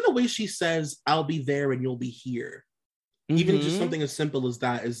 Even the way she says, I'll be there and you'll be here. Even just something as simple as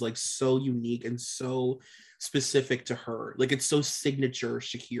that is like so unique and so specific to her. Like it's so signature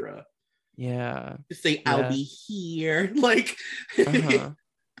Shakira. Yeah. To say, I'll be here. Like, I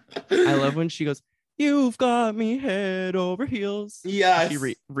love when she goes, you've got me head over heels. Yeah.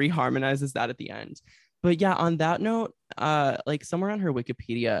 She reharmonizes that at the end. But yeah, on that note, like somewhere on her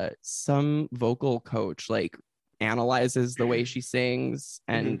Wikipedia, some vocal coach like analyzes the way she sings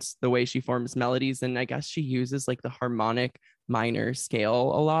and the way she forms melodies, and I guess she uses like the harmonic minor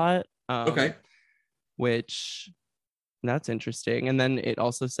scale a lot. Which that's interesting. And then it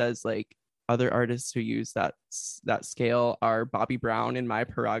also says like other artists who use that scale are Bobby Brown in My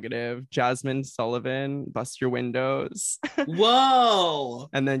Prerogative, Jasmine Sullivan, Bust Your Windows. Whoa.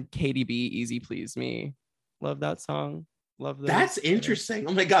 And then Katy B, Easy Please Me. Love that song. Love that. That's interesting.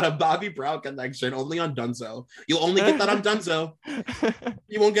 Oh my god, a Bobby Brown connection only on Dunzo. You'll only get that on Dunzo.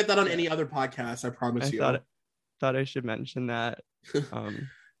 You won't get that on any other podcast, I promise you. Thought I should mention that.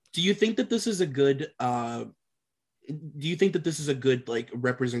 Do you think that this is a good like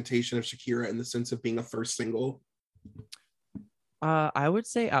representation of Shakira in the sense of being a first single? I would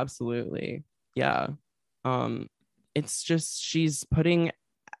say absolutely. Yeah. It's just she's putting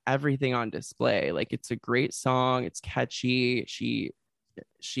everything on display. Like it's a great song, it's catchy.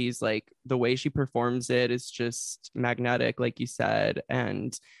 She's like, the way she performs it is just magnetic, like you said.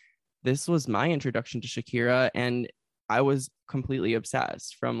 And this was my introduction to Shakira, and I was completely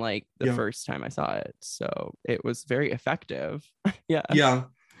obsessed from like the first time I saw it. So it was very effective. Yeah.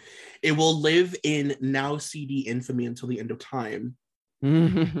 It will live in now CD infamy until the end of time.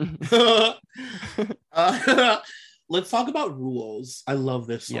 Let's talk about Rules. I love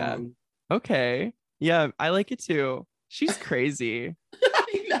this song. Yeah. Okay. Yeah, I like it too. She's crazy.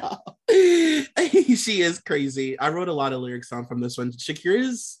 I know. She is crazy. I wrote a lot of lyrics down from this one.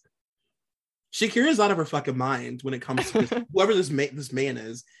 Shakira's out of her fucking mind when it comes to whoever this man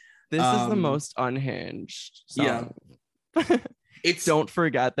is. This is the most unhinged song. Yeah. It's Don't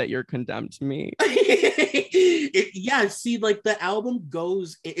Forget That You're Condemned to Me. See, like the album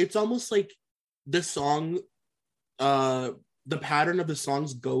goes, it's almost like the song, the pattern of the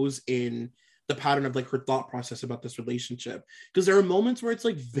songs goes in the pattern of like her thought process about this relationship. Because there are moments where it's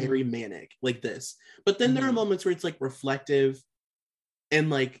like very manic, like this. But then there are moments where it's like reflective and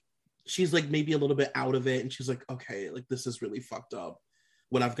like she's like maybe a little bit out of it, and she's like, okay, like this is really fucked up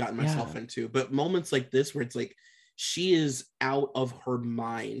what I've gotten myself into. But moments like this where it's like she is out of her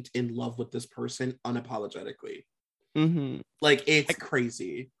mind in love with this person unapologetically. Like it's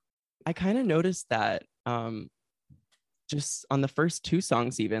crazy. I kind of noticed that just on the first two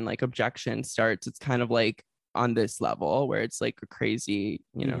songs, even like Objection starts, it's kind of like on this level where it's like a crazy,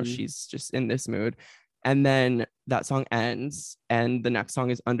 you know, she's just in this mood. And then that song ends and the next song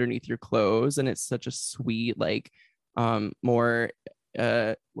is Underneath Your Clothes, and it's such a sweet, like more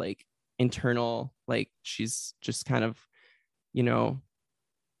like internal, like she's just kind of, you know,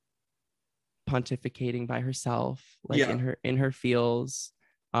 pontificating by herself, like in her feels.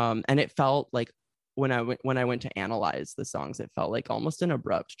 And it felt like when I went to analyze the songs, it felt like almost an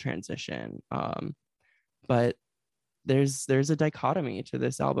abrupt transition. But there's a dichotomy to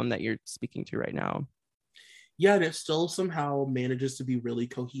this album that you're speaking to right now. Yeah, and it still somehow manages to be really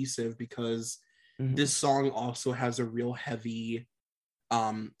cohesive because this song also has a real heavy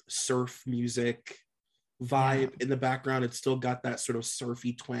surf music vibe in the background. It's still got that sort of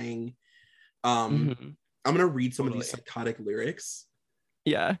surfy twang. I'm gonna read some of these psychotic lyrics.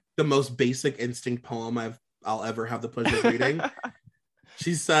 Yeah. The most basic instinct poem I'll ever have the pleasure of reading.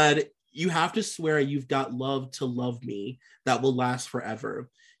 She said, "You have to swear you've got love to love me that will last forever.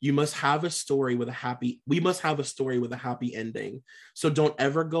 We must have a story with a happy ending. So don't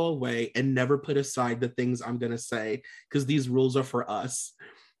ever go away and never put aside the things I'm gonna say, because these rules are for us."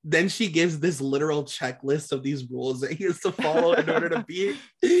 Then she gives this literal checklist of these rules that he has to follow in order to be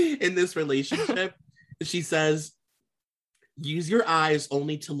in this relationship. She says, "Use your eyes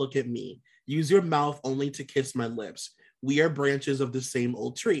only to look at me. Use your mouth only to kiss my lips. We are branches of the same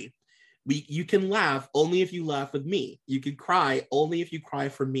old tree. You can laugh only if you laugh with me. You can cry only if you cry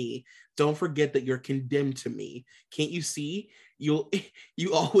for me. Don't forget that you're condemned to me. Can't you see? You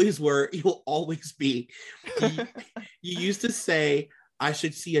always were, you'll always be. You used to say I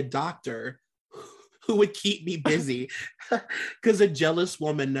should see a doctor who would keep me busy, because a jealous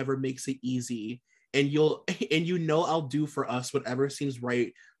woman never makes it easy. And you know I'll do for us whatever seems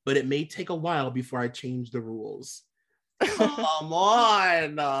right, but it may take a while before I change the rules." Come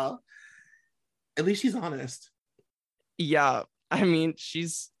on. At least she's honest. Yeah, I mean,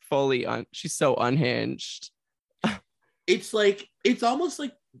 she's so unhinged. It's like, it's almost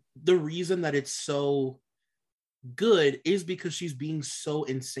like the reason that it's so good is because she's being so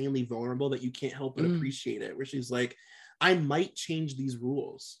insanely vulnerable that you can't help but appreciate it, where she's like, I might change these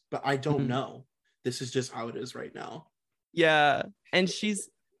rules, but I don't know. This is just how it is right now. Yeah. And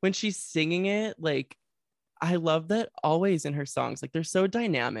when she's singing it, like, I love that always in her songs, like they're so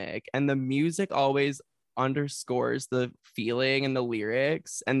dynamic and the music always underscores the feeling and the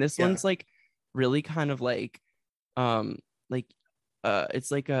lyrics. And this one's like really kind of like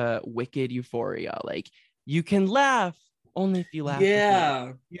it's like a wicked euphoria. Like, you can laugh only if you laugh.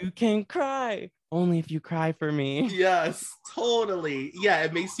 Yeah. You can cry only if you cry for me. Yes, totally. Yeah,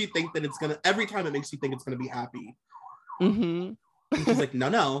 it makes you think that every time it makes you think it's gonna be happy. She's like,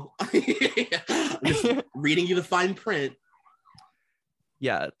 no. I'm just reading you the fine print.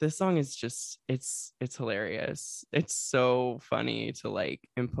 Yeah, this song is just, it's hilarious. It's so funny to like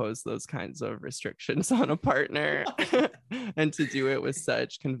impose those kinds of restrictions on a partner and to do it with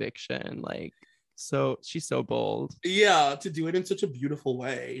such conviction. Like, so she's so bold. Yeah, to do it in such a beautiful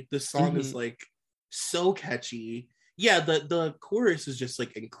way. The song is like so catchy. Yeah, the chorus is just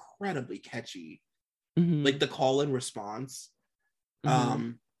like incredibly catchy. Like the call and response.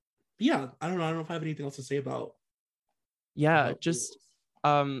 Yeah, I don't know if I have anything else to say about just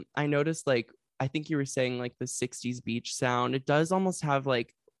I noticed, like, I think you were saying like the 60s beach sound, it does almost have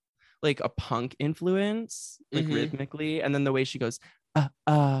like a punk influence, like rhythmically, and then the way she goes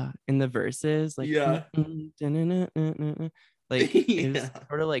in the verses, like like it's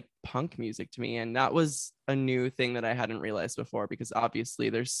sort of like punk music to me. And that was a new thing that I hadn't realized before, because obviously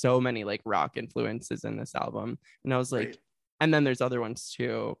there's so many like rock influences in this album, and I was like, and then there's other ones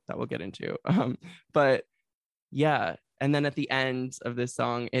too that we'll get into. But yeah, and then at the end of this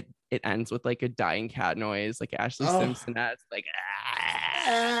song, it ends with like a dying cat noise, like Ashley Simpson has, like,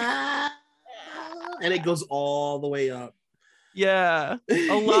 and it goes all the way up. Yeah,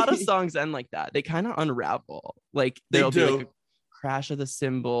 a lot of songs end like that. They kind of unravel. Like there'll be like a crash of the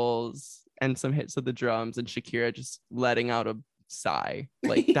cymbals and some hits of the drums, and Shakira just letting out a sigh.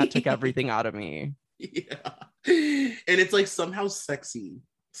 Like that took everything out of me. Yeah, and it's like somehow sexy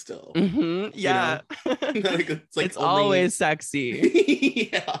still. Yeah, it's always sexy.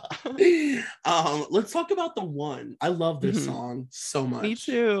 Yeah. Let's talk about The One. I love this song so much. Me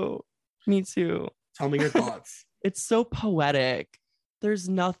too. Tell me your thoughts. It's so poetic. There's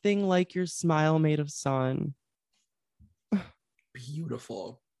nothing like your smile made of sun.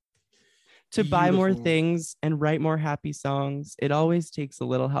 Beautiful. To buy more Beautiful. things and write more happy songs, it always takes a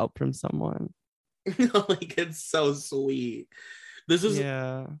little help from someone. Like, it's so sweet. This is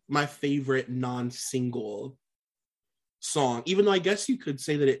Yeah. my favorite non-single song, even though I guess you could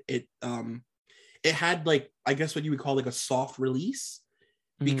say that it had, like, I guess what you would call like a soft release,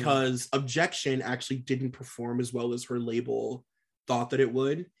 because Objection actually didn't perform as well as her label thought that it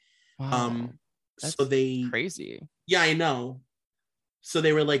would. Wow. That's So they crazy. Yeah, I know. So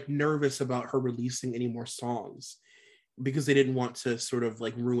they were like nervous about her releasing any more songs because they didn't want to sort of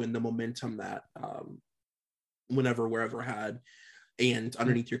like ruin the momentum that Whenever Wherever had and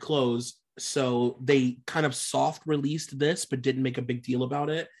Underneath Your Clothes. So they kind of soft released this, but didn't make a big deal about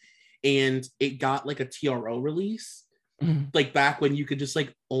it. And it got like a TRO release, like back when you could just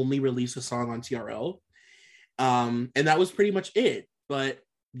like only release a song on TRO. And that was pretty much it. But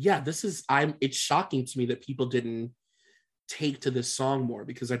yeah, it's shocking to me that people didn't take to this song more,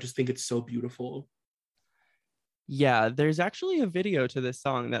 because I just think it's so beautiful. Yeah, there's actually a video to this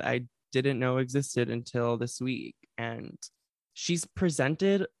song that I didn't know existed until this week, and she's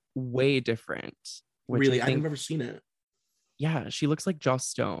presented way different. Really, I've never seen it. Yeah, she looks like Joss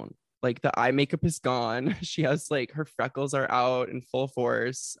Stone. Like, the eye makeup is gone. She has like, her freckles are out in full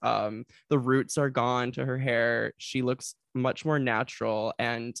force. The roots are gone to her hair. She looks much more natural,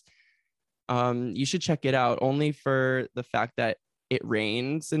 and you should check it out, only for the fact that it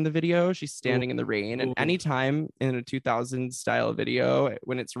rains in the video. She's standing in the rain, and anytime in a 2000s style video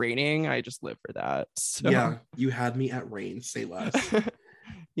when it's raining, I just live for that. So. Yeah, you had me at rain, say less.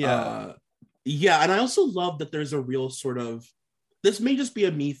 Yeah. Yeah, and I also love that there's a real sort of, this may just be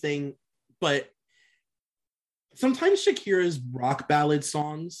a me thing, but sometimes Shakira's rock ballad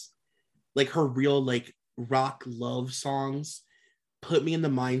songs, like her real like rock love songs, put me in the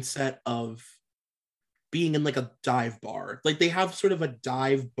mindset of being in like a dive bar. Like, they have sort of a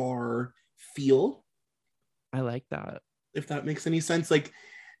dive bar feel. I like that. If that makes any sense. Like,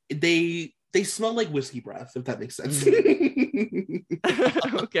 they smell like whiskey breath, if that makes sense.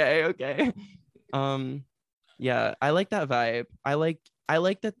 Okay. Yeah, I like that vibe. I like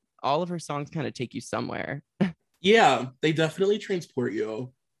that all of her songs kind of take you somewhere. Yeah, they definitely transport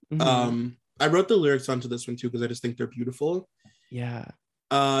you. I wrote the lyrics onto this one too because I just think they're beautiful. Yeah.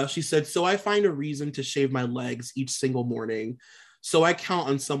 She said, "So I find a reason to shave my legs each single morning. So I count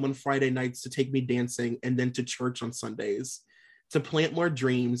on someone Friday nights to take me dancing and then to church on Sundays, to plant more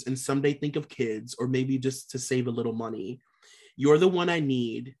dreams and someday think of kids, or maybe just to save a little money. You're the one I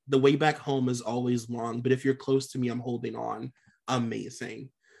need. The way back home is always long, but if you're close to me, I'm holding on." Amazing.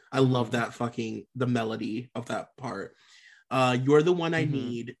 I love that the melody of that part. You're the one I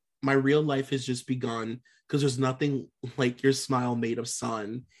need. My real life has just begun, because there's nothing like your smile made of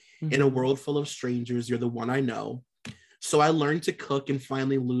sun. In a world full of strangers, you're the one I know. So I learned to cook and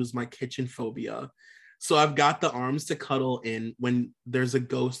finally lose my kitchen phobia. So I've got the arms to cuddle in when there's a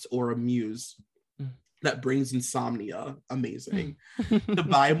ghost or a muse that brings insomnia. Amazing. To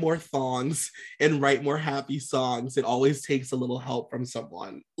buy more thongs and write more happy songs, it always takes a little help from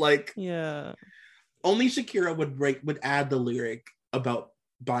someone. Like, yeah, only Shakira would add the lyric about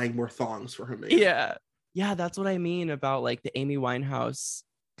buying more thongs for her man. Yeah, that's what I mean about like the Amy Winehouse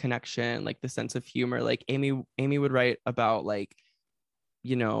connection, like the sense of humor. Like Amy would write about, like,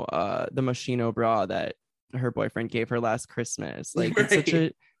 you know, the Moschino bra that her boyfriend gave her last Christmas. Like, right.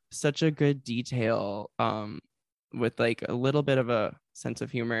 It's such a good detail, with like a little bit of a sense of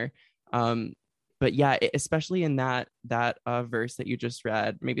humor. But yeah, especially in that verse that you just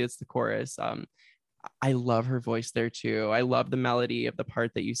read, maybe it's the chorus. I love her voice there too. I love the melody of the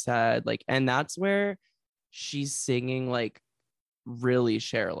part that you said, like, and that's where she's singing like really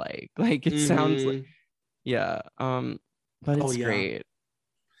Cher like it sounds like, yeah. But it's great.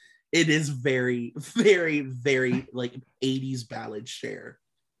 It is very, very, very like 80s ballad Cher.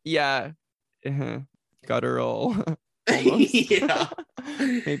 Yeah. Guttural. Yeah.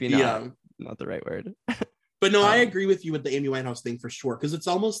 Maybe not the right word. But no, I agree with you with the Amy Winehouse thing for sure, because it's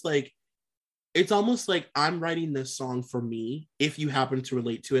almost like I'm writing this song for me. If you happen to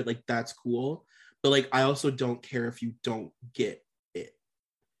relate to it, like, that's cool. But like, I also don't care if you don't get it.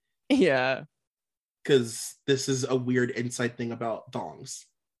 Yeah. Because this is a weird inside thing about dongs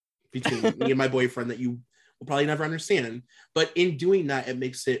between me and my boyfriend that you will probably never understand. But in doing that, it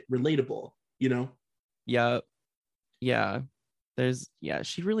makes it relatable, you know? Yeah.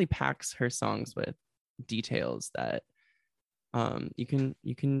 She really packs her songs with details that you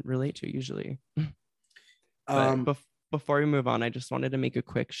can relate to usually. before we move on, I just wanted to make a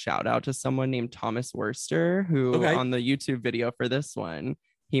quick shout out to someone named Thomas Worster, who Okay. on the YouTube video for this one,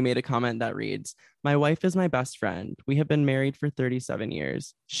 he made a comment that reads, "My wife is my best friend. We have been married for 37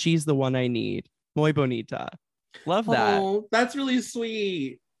 years. She's the one I need. Muy bonita." Love that. Oh, that's really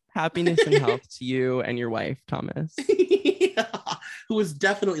sweet. Happiness and health to you and your wife, Thomas. Yeah. Who is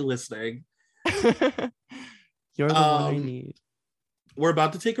definitely listening. You're the one I need. We're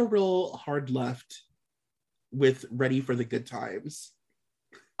about to take a real hard left with Ready for the Good Times.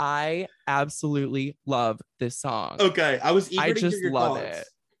 I absolutely love this song. Okay, I was eager I to just hear your love thoughts. it.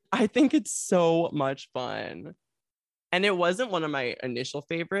 I think it's so much fun. And it wasn't one of my initial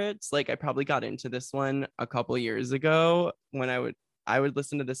favorites. Like I probably got into this one a couple years ago when I would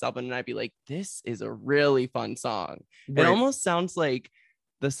listen to this album and I'd be like, this is a really fun song. Right. It almost sounds like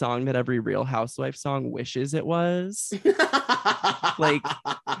the song that every Real Housewife song wishes it was. Like,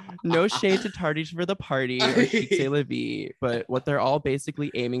 no shade to Tardy for the Party or Chic C'est La Vie, but what they're all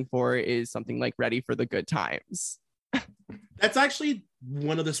basically aiming for is something like Ready for the Good Times. That's actually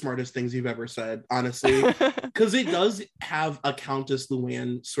one of the smartest things you've ever said, honestly, because it does have a Countess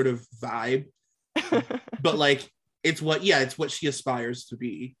Luann sort of vibe, but like it's what she aspires to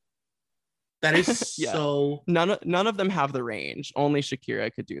be. That is Yeah. so None of them have the range. Only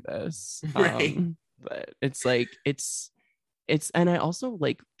Shakira could do this. Right. But it's like it's and I also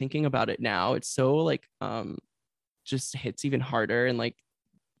like thinking about it now. It's so like just hits even harder in like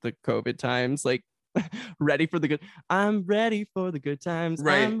the COVID times. Like ready for the good. I'm ready for the good times.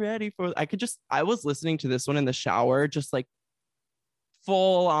 Right. I'm ready for. I was listening to this one in the shower, just like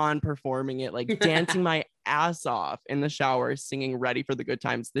full on performing it, like dancing my ass off in the shower, singing Ready for the Good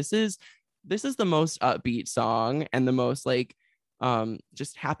Times. This is the most upbeat song and the most like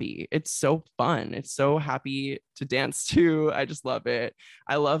just happy. It's so fun. It's so happy to dance to. I just love it.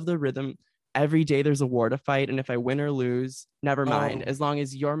 I love the rhythm. Every day there's a war to fight, and if I win or lose, never mind, as long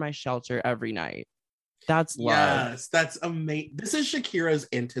as you're my shelter every night. That's love. Yes, that's amazing. This is Shakira's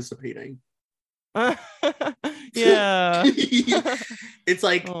Anticipating. Yeah. It's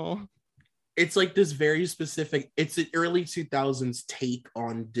like Oh. it's like this very specific, it's an early 2000s take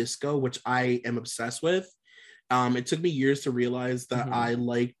on disco, which I am obsessed with. It took me years to realize that I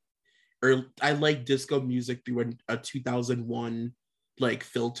like disco music through a 2001 like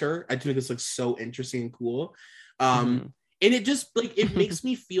filter. I think it's like so interesting and cool. And it just like it makes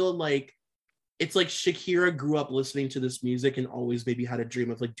me feel like it's like Shakira grew up listening to this music and always maybe had a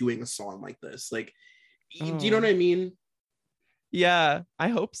dream of like doing a song like this. Like, do you know what I mean? Yeah, I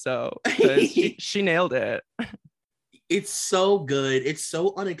hope so. 'Cause she nailed it. It's so good. It's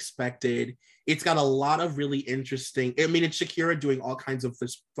so unexpected. It's got a lot of really interesting. I mean, it's Shakira doing all kinds of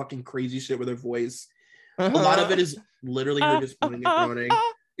this fucking crazy shit with her voice. A lot of it is literally her just moaning and groaning.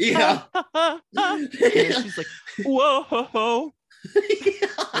 Yeah. And then she's like, whoa.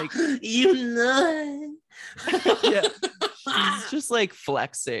 Like, you know. Yeah. She's just like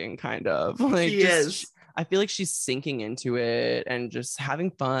flexing, kind of. Like, She is. I feel like she's sinking into it and just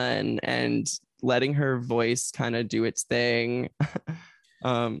having fun and letting her voice kind of do its thing.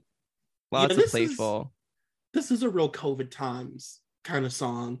 Lots of playful. This is a real COVID times kind of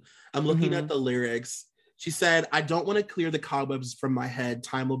song. I'm looking at the lyrics. She said, I don't want to clear the cobwebs from my head.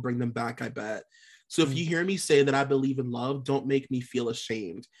 Time will bring them back, I bet. So if you hear me say that I believe in love, don't make me feel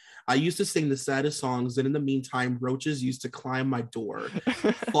ashamed. I used to sing the saddest songs, and in the meantime, roaches used to climb my door,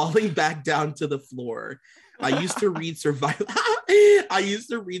 falling back down to the floor. I used to read survival. I used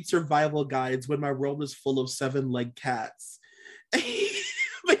to read survival guides when my world was full of 7-legged cats.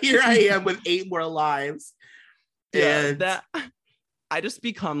 But here I am with 8 more lives. Yeah, And that I just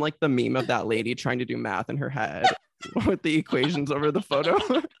become like the meme of that lady trying to do math in her head with the equations over the photo.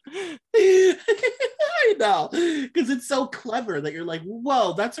 I know, because it's so clever that you're like,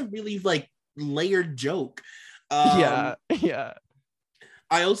 whoa, that's a really like layered joke. Yeah.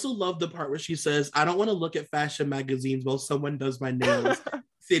 I also love the part where she says, I don't want to look at fashion magazines while someone does my nails.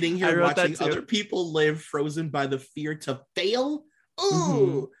 Sitting here watching other people live, frozen by the fear to fail.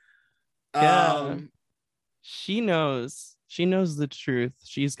 Ooh. Yeah. She knows the truth.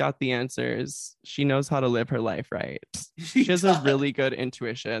 She's got the answers. She knows how to live her life right. She has a really good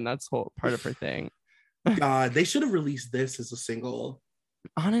intuition. That's whole part of her thing. God, they should have released this as a single.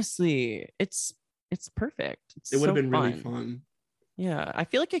 Honestly, it's perfect. It would have been really fun. Yeah, I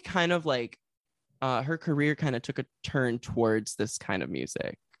feel like it kind of like her career kind of took a turn towards this kind of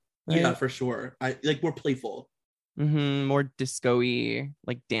music. Right? Yeah, for sure. I like more playful. More disco-y,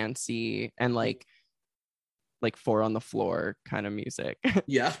 like dancey, and like 4 on the floor kind of music.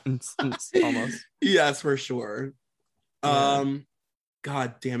 Yeah. it's almost. Yes, for sure. Yeah.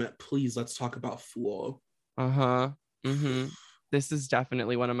 God damn it. Please, let's talk about Fool. Uh-huh. This is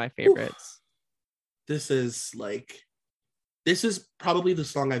definitely one of my favorites. This is probably the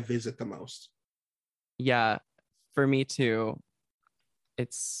song I visit the most. Yeah, for me too.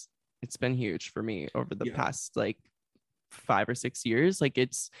 It's been huge for me over the past like 5 or 6 years. Like,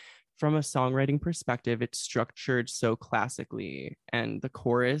 it's from a songwriting perspective, it's structured so classically, and the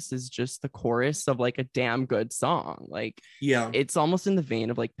chorus is just the chorus of like a damn good song. Like, it's almost in the vein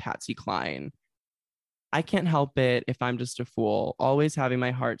of like Patsy Cline. I can't help it if I'm just a fool, always having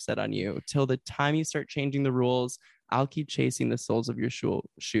my heart set on you. Till the time you start changing the rules, I'll keep chasing the soles of your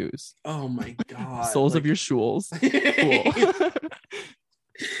shoes. Oh my God. Soles of your shoes. Cool.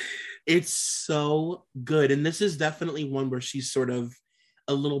 It's so good. And this is definitely one where she's sort of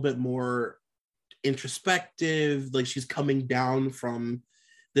a little bit more introspective. Like, she's coming down from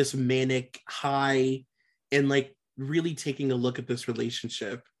this manic high and like really taking a look at this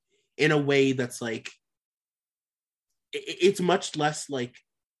relationship in a way that's like, it's much less like,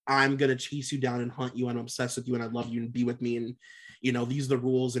 I'm gonna chase you down and hunt you and I'm obsessed with you and I love you and be with me and, you know, these are the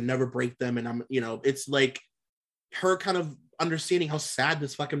rules and never break them. And I'm, you know, it's like her kind of understanding how sad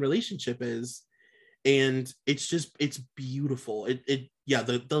this fucking relationship is. And it's beautiful.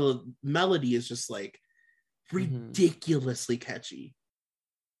 The melody is just like ridiculously catchy.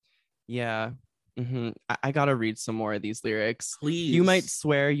 Yeah. I gotta read some more of these lyrics. Please. You might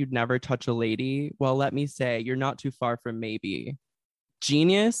swear you'd never touch a lady. Well, let me say, you're not too far from maybe.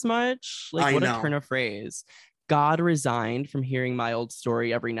 Genius much? Like, what a turn of phrase. God resigned from hearing my old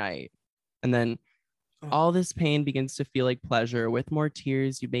story every night. And then all this pain begins to feel like pleasure. With more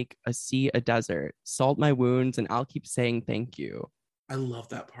tears, you make a sea a desert. Salt my wounds and I'll keep saying thank you. I love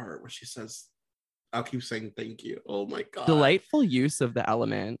that part where she says, I'll keep saying thank you. Oh my God. Delightful use of the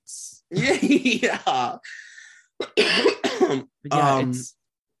elements. Yeah.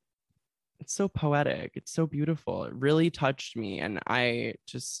 It's so poetic. It's so beautiful. It really touched me. And I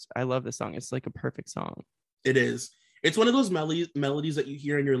love this song. It's like a perfect song. It is. It's one of those melodies that you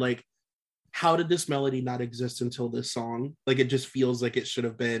hear and you're like, how did this melody not exist until this song? Like, it just feels like it should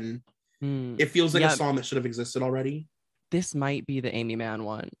have been, it feels like a song that should have existed already. This might be the Amy Mann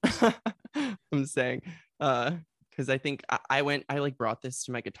one. I'm saying, because I think I brought this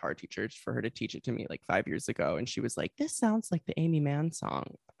to my guitar teacher for her to teach it to me like 5 years ago. And she was like, this sounds like the Amy Mann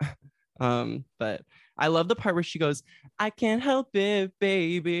song. But I love the part where she goes, I can't help it,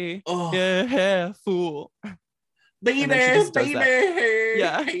 baby. Oh. Yeah, fool. Baby.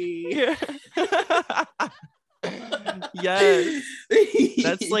 Yeah. Yes.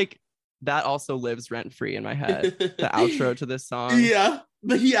 That's like, that also lives rent free in my head. The outro to this song. Yeah.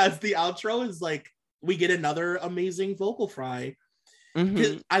 But yes, the outro is like, we get another amazing vocal fry.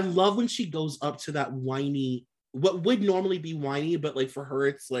 I love when she goes up to that whiny, what would normally be whiny, but like for her,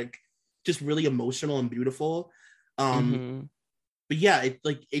 it's like just really emotional and beautiful. But yeah,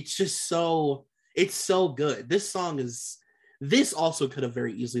 it's just so, it's so good. This also could have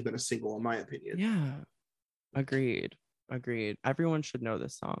very easily been a single, in my opinion. Yeah. Agreed. Everyone should know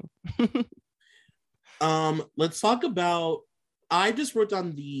this song. Let's talk about, I just wrote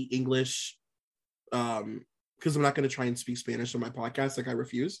down the English, because I'm not going to try and speak Spanish on my podcast. Like, I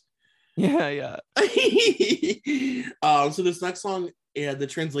refuse. Yeah. So this next song, the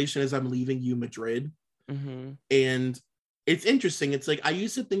translation is I'm leaving you Madrid. And it's interesting. It's like, I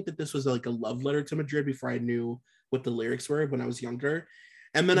used to think that this was like a love letter to Madrid before I knew what the lyrics were when I was younger.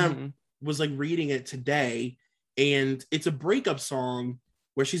 And then I was like reading it today, and it's a breakup song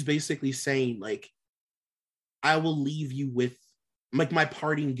where she's basically saying like, I will leave you with, like, my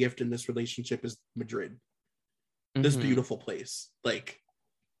parting gift in this relationship is Madrid. This beautiful place. Like,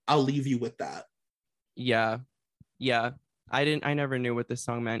 I'll leave you with that. Yeah. I never knew what this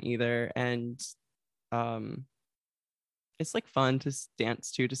song meant either. And it's like fun to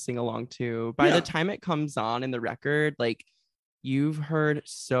dance to sing along to. By the time it comes on in the record, like, you've heard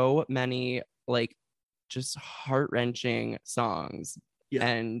so many like just heart-wrenching songs.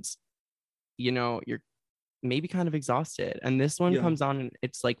 And you know, you're maybe kind of exhausted, and this one comes on and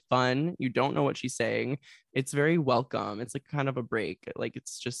it's like fun. You don't know what she's saying. It's very welcome. It's like kind of a break. Like,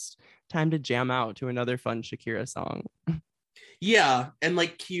 it's just time to jam out to another fun Shakira song. Yeah, and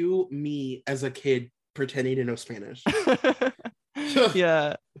like cue me as a kid pretending to know Spanish.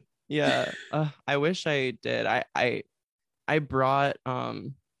 Yeah. I wish I did. I brought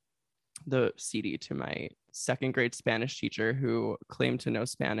the CD to my second grade Spanish teacher who claimed to know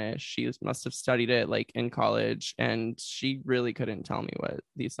Spanish. She must have studied it like in college, and she really couldn't tell me what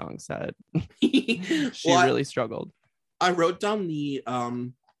these songs said. She really struggled. I wrote down the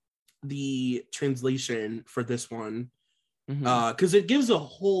translation for this one, because it gives a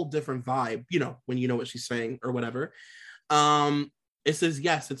whole different vibe, you know, when you know what she's saying or whatever. It says,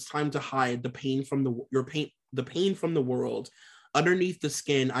 yes, it's time to hide the pain from the pain from the world. Underneath the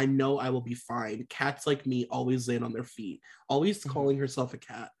skin, I know I will be fine. Cats like me always land on their feet. Always calling herself a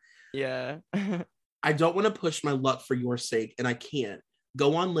cat. Yeah. I don't want to push my luck for your sake, and I can't.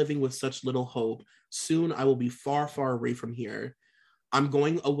 Go on living with such little hope. Soon I will be far, far away from here. I'm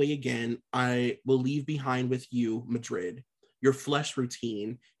going away again. I will leave behind with you, Madrid, your flesh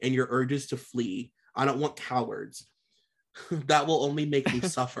routine, and your urges to flee. I don't want cowards. That will only make me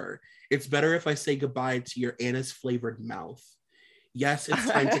suffer. It's better if I say goodbye to your anise-flavored mouth. Yes, it's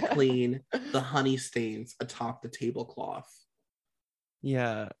time to clean the honey stains atop the tablecloth.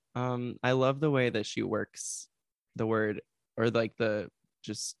 Yeah. I love the way that she works the word, or like the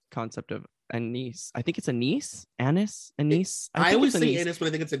just concept of anise. I think it's anise, anise, anise. I always say anise, but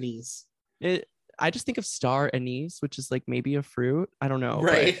I think it's anise. I just think of star anise, which is like maybe a fruit. I don't know.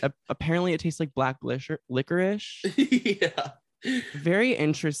 Right. But apparently it tastes like black licorice. Yeah. Very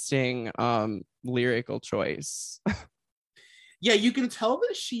interesting lyrical choice. Yeah, you can tell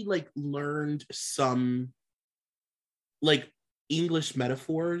that she like learned some like English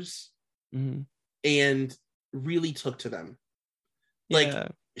metaphors and really took to them. Like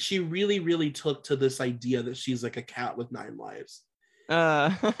she really took to this idea that she's like a cat with 9 lives.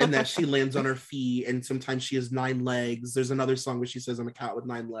 And that she lands on her feet, and sometimes she has 9 legs. There's another song where she says, I'm a cat with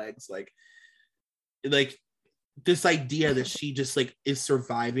 9 legs. Like this idea that she just like is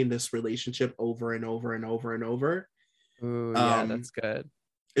surviving this relationship over and over and over and over. Ooh, yeah, that's good.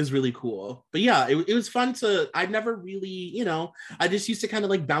 Is really cool. But yeah, it was fun to, I never really, you know, I just used to kind of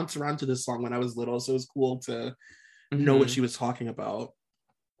like bounce around to this song when I was little. So it was cool to know what she was talking about.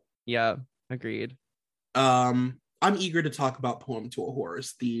 Yeah, agreed. I'm eager to talk about Poem to a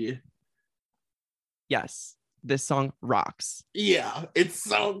Horse. Yes, this song rocks. Yeah, it's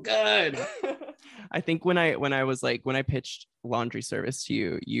so good. I think when I pitched Laundry Service to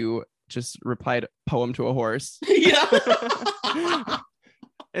you, you just replied Poem to a Horse. Yeah.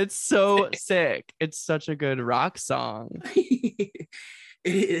 It's so sick. It's such a good rock song. It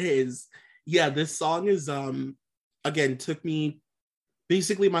is. Yeah, this song is again took me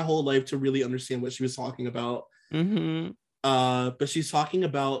basically my whole life to really understand what she was talking about. But she's talking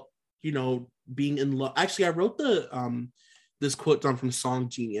about, you know, being in love. Actually, I wrote this quote down from Song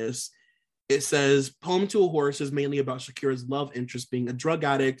Genius. It says, Poem to a Horse is mainly about Shakira's love interest being a drug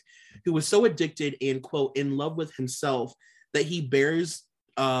addict who was so addicted and, quote, in love with himself that he bears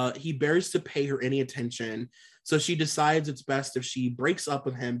to pay her any attention. So she decides it's best if she breaks up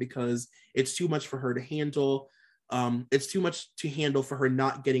with him because it's too much for her to handle. It's too much to handle for her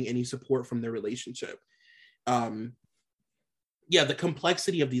not getting any support from their relationship. Yeah, the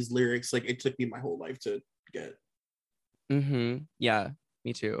complexity of these lyrics, like it took me my whole life to get. Yeah,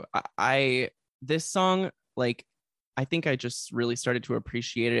 me too. This song, like, I think I just really started to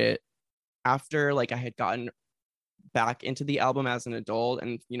appreciate it after like I had gotten back into the album as an adult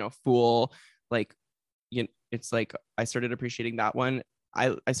and, you know, Fool, like, you know, it's like I started appreciating that one.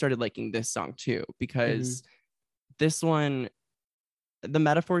 I started liking this song too, because this one, the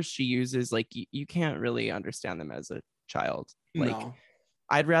metaphors she uses, like you can't really understand them as a child. Like, no.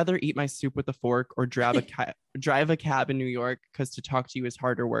 I'd rather eat my soup with a fork or drive a cab in New York because to talk to you is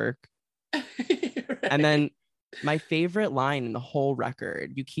harder work. Right. And then my favorite line in the whole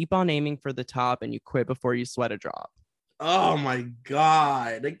record, you keep on aiming for the top and you quit before you sweat a drop. Oh my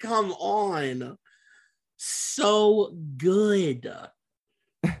God. Come on. So good.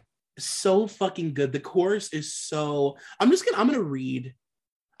 So fucking good. The chorus is so, I'm gonna read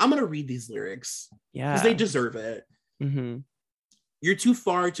these lyrics. Yeah. Because they deserve it. You're too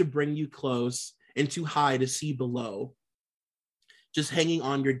far to bring you close and too high to see below. Just hanging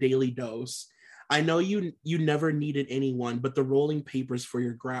on your daily dose. I know you never needed anyone but the rolling papers for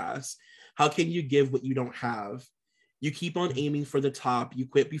your grass. How can you give what you don't have? You keep on aiming for the top. You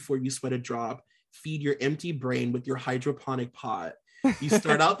quit before you sweat a drop. Feed your empty brain with your hydroponic pot. You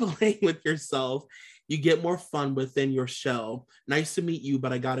start out playing with yourself. You get more fun within your shell. Nice to meet you,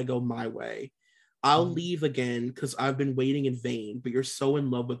 but I gotta go my way. I'll leave again because I've been waiting in vain, but you're so in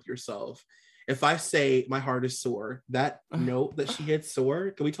love with yourself. If I say my heart is sore, that note that she hits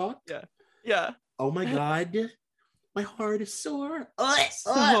sore, can we talk? Yeah. Oh my God. My heart is sore.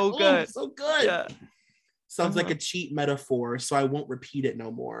 So good. So good. Yeah. Sounds like a cheap metaphor, so I won't repeat it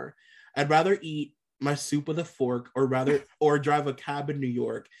no more. I'd rather eat my soup with a fork or drive a cab in New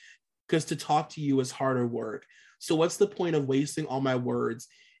York because to talk to you is harder work. So what's the point of wasting all my words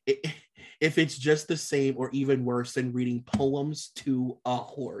if it's just the same or even worse than reading poems to a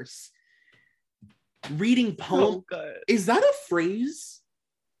horse? Reading poem. So good. Is that a phrase?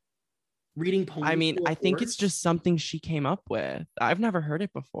 Reading poems. I mean, to a I think it's horse? just something she came up with. I've never heard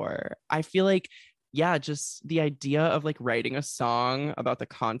it before. I feel like, yeah, just the idea of like writing a song about the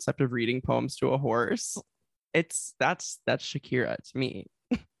concept of reading poems to a horse. That's Shakira to me.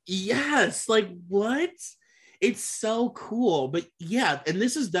 Yes, like what? It's so cool. But yeah, and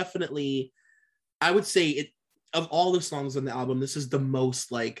this is definitely, I would say it of all the songs on the album, this is the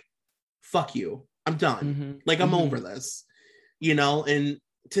most like, fuck you. I'm done. Mm-hmm. Like I'm Mm-hmm. over this. And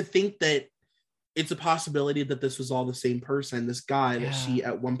to think that it's a possibility that this was all the same person, this guy that she Yeah.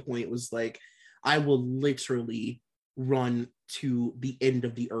 at one point was like, I will literally run to the end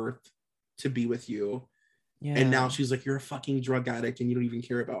of the earth to be with you. Yeah. And now she's like, you're a fucking drug addict and you don't even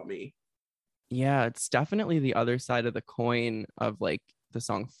care about me. Yeah, it's definitely the other side of the coin of like the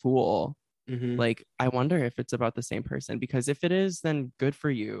song Fool. Mhm. Like, I wonder if it's about the same person, because if it is, then good for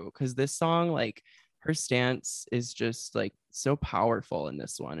you. Because this song, like, her stance is just like so powerful in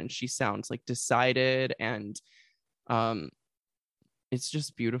this one, and she sounds like decided, and it's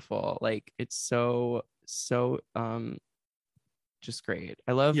just beautiful. Like, it's so just great.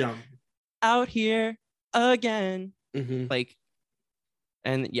 I love Yeah. Out Here Again. Mhm. Like,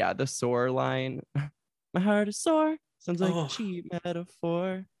 and yeah, the sore line, my heart is sore, sounds like Oh. a cheap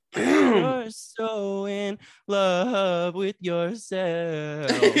metaphor. You're so in love with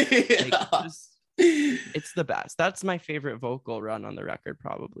yourself. Like, just, it's the best. That's my favorite vocal run on the record,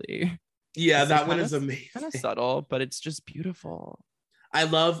 probably. Yeah, It's that like one kinda- is amazing. Kind of subtle, but it's just beautiful. I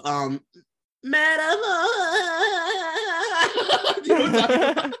love metaphor. Do you know what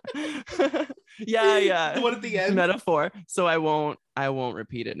I'm talking about? yeah. The one at the end. Metaphor. So I won't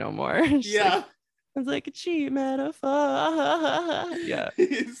repeat it no more. Just Yeah. like, it's like a cheap metaphor. Yeah.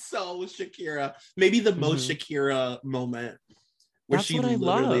 It's so Shakira. Maybe the most Mhm. Shakira moment where That's she what I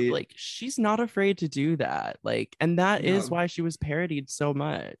love. literally Like, she's not afraid to do that. Like, and that is Yeah. why she was parodied so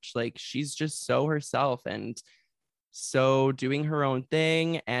much. Like, she's just so herself and so doing her own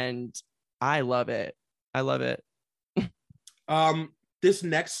thing. And I love it. I love it. this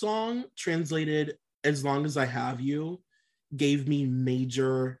next song, translated As Long As I Have You, gave me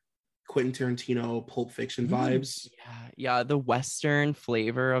major Quentin Tarantino Pulp Fiction vibes. Yeah. The Western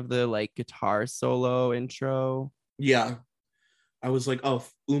flavor of the like guitar solo intro. Yeah. I was like, oh,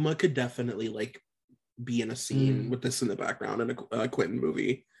 Uma could definitely like be in a scene with this in the background in a Quentin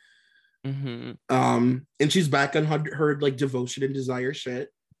movie. Mm-hmm. And she's back on her like devotion and desire shit.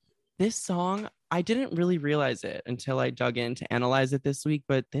 This song, I didn't really realize it until I dug in to analyze it this week,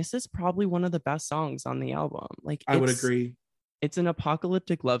 but this is probably one of the best songs on the album. Like, I would agree. It's an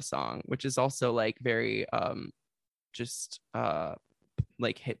apocalyptic love song, which is also like very just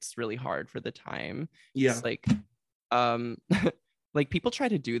like hits really hard for the time. Yeah. It's like like people try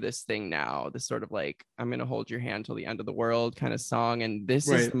to do this thing now, this sort of like, I'm gonna hold your hand till the end of the world kind of song, and this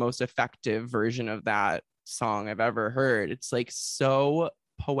is Right. the most effective version of that song I've ever heard. It's like so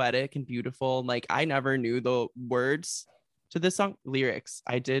poetic and beautiful. Like, I never knew the words to this song, lyrics.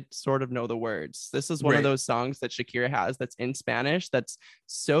 I did sort of know the words. This is one of Right. those songs that Shakira has that's in Spanish that's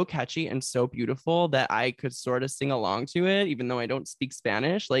so catchy and so beautiful that I could sort of sing along to it even though I don't speak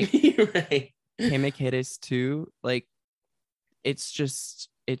Spanish. Like, Right. Que Me Quieres too. Like, it's just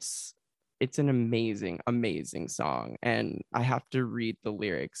it's an amazing song, and I have to read the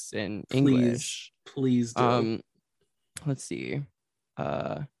lyrics in English. Please do. Let's see.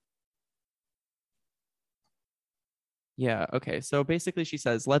 Yeah, okay. So basically she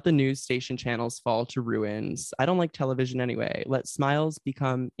says, let the news station channels fall to ruins. I don't like television anyway. Let smiles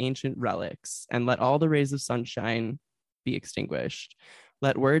become ancient relics, and let all the rays of sunshine be extinguished.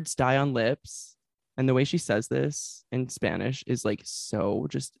 Let words die on lips. And the way she says this in Spanish is like so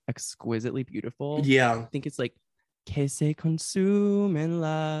just exquisitely beautiful. Yeah. I think it's like, que se consumen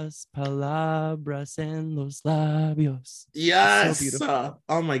las palabras en los labios. Yes. So beautiful.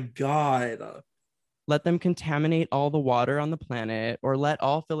 Oh my God. Let them contaminate all the water on the planet, or let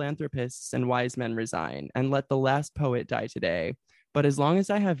all philanthropists and wise men resign, and let the last poet die today. But as long as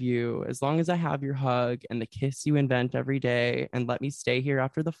I have you, as long as I have your hug and the kiss you invent every day, and let me stay here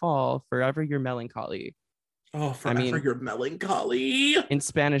after the fall, forever your melancholy. Oh, forever your melancholy. In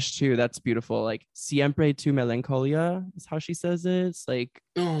Spanish too, that's beautiful. Like, siempre tu melancolia is how she says it. It's like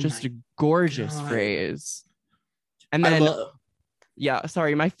just a gorgeous phrase. And then yeah,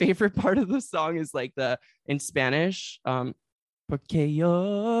 sorry, my favorite part of the song is like in Spanish, porque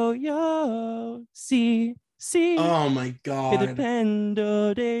yo sí. Oh my God. Que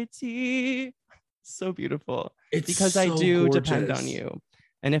dependo de ti. So beautiful. It's because so I do gorgeous. depend on you.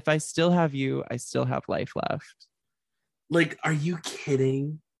 And if I still have you, I still have life left. Like, are you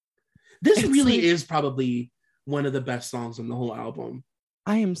kidding? This It's really like, is probably one of the best songs on the whole album.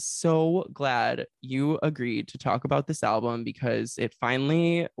 I am so glad you agreed to talk about this album because it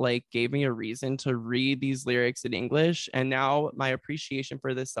finally like gave me a reason to read these lyrics in English, and now my appreciation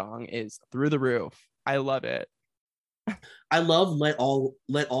for this song is through the roof. I love it. I love let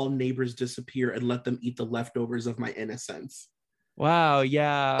all neighbors disappear and let them eat the leftovers of my innocence. Wow,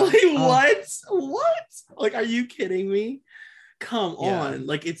 yeah. Like what? Like, are you kidding me? Come Yeah. on.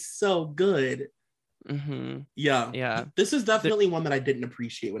 Like, it's so good. Mm-hmm. Yeah. Yeah. This is definitely one that I didn't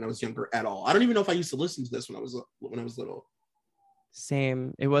appreciate when I was younger at all. I don't even know if I used to listen to this when I was little.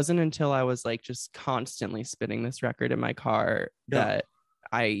 Same. It wasn't until I was like just constantly spinning this record in my car Yeah. that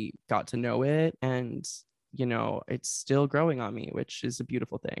I got to know it. And, it's still growing on me, which is a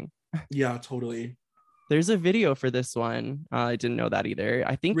beautiful thing. Yeah, totally. There's a video for this one. I didn't know that either.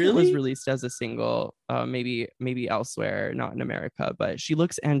 I think it was Really? released as a single, maybe elsewhere, not in America, but she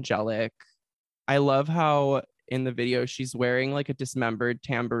looks angelic. I love how in the video she's wearing like a dismembered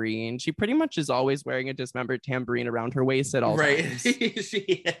tambourine. She pretty much is always wearing a dismembered tambourine around her waist at all Right. times. She is.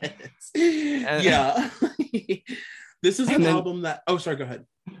 Yeah. This is an album that, oh, sorry, go ahead.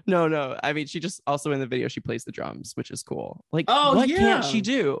 No. I mean, she just also in the video, she plays the drums, which is cool. Like, Oh, what yeah. can't she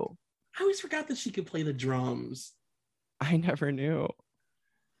do? I always forgot that she could play the drums. I never knew.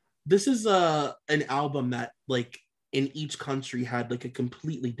 This is an album that like in each country had like a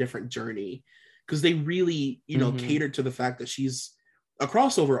completely different journey, because they really, catered to the fact that she's a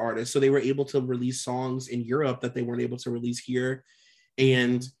crossover artist. So they were able to release songs in Europe that they weren't able to release here.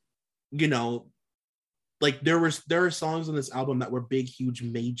 And, like there are songs on this album that were big, huge,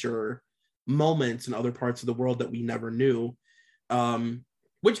 major moments in other parts of the world that we never knew.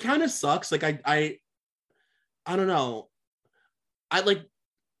 Which kind of sucks. Like I don't know.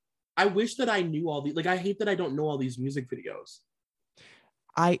 I wish that I knew all these. Like, I hate that I don't know all these music videos.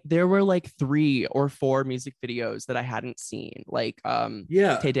 There were like 3 or 4 music videos that I hadn't seen. Like,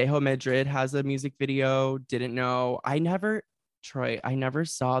 Yeah. Te Dejo Madrid has a music video. Didn't know. I never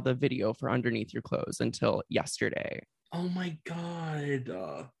saw the video for Underneath Your Clothes until yesterday. Oh my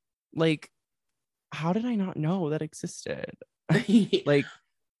God. Like, how did I not know that existed? Like,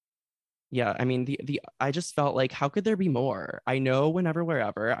 yeah, I mean, I just felt like, how could there be more? I know Whenever,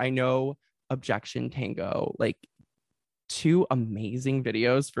 Wherever. I know Objection Tango. Like, 2 amazing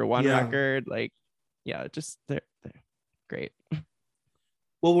videos for one record. Like, yeah, just they're great.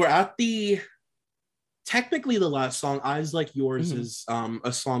 Well, we're at technically the last song. Eyes Like Yours is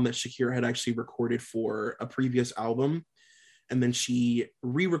a song that Shakira had actually recorded for a previous album, and then she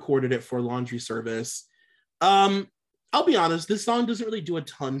re-recorded it for Laundry Service. I'll be honest, this song doesn't really do a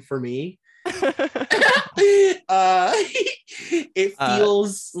ton for me. It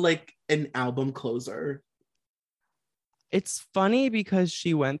feels like an album closer. It's funny because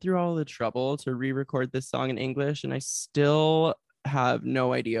she went through all the trouble to re-record this song in English, and I still have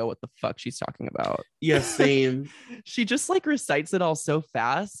no idea what the fuck she's talking about. Yeah, same. She just like recites it all so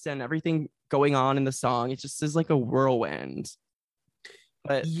fast, and everything going on in the song, it just is like a whirlwind.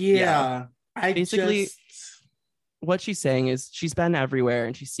 But yeah. What she's saying is she's been everywhere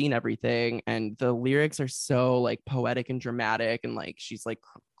and she's seen everything, and the lyrics are so like poetic and dramatic, and like she's like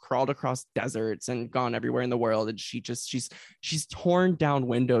crawled across deserts and gone everywhere in the world, and she's torn down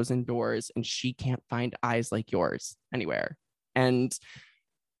windows and doors, and she can't find eyes like yours anywhere. And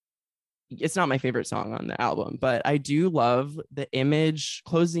it's not my favorite song on the album, but I do love the image.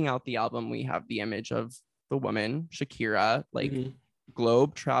 Closing out the album, we have the image of the woman Shakira, like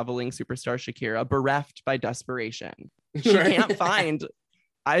globe traveling superstar Shakira, bereft by desperation. She can't find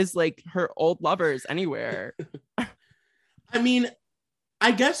eyes like her old lovers anywhere. I mean,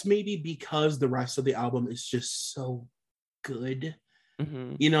 I guess maybe because the rest of the album is just so good.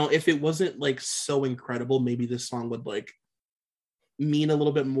 If it wasn't like so incredible, maybe this song would like mean a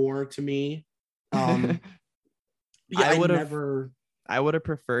little bit more to me. I would have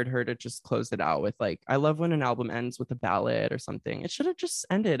preferred her to just close it out with like, I love when an album ends with a ballad or something. It should have just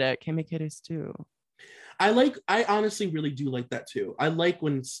ended at Que Me Quieres too. I honestly really do like that too. I like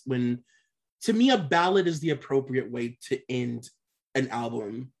when to me a ballad is the appropriate way to end an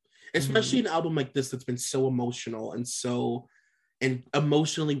album, especially an album like this that's been so emotional and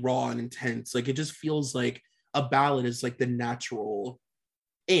emotionally raw and intense. Like, it just feels like a ballad is like the natural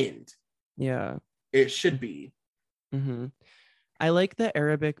end. Yeah, it should be. I like the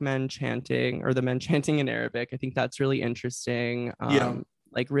Arabic men chanting, or the men chanting in Arabic. I think that's really interesting.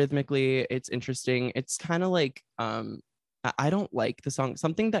 Like rhythmically, it's interesting. It's kind of like, I don't like the song.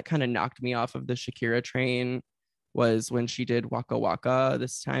 Something that kind of knocked me off of the Shakira train was when she did Waka Waka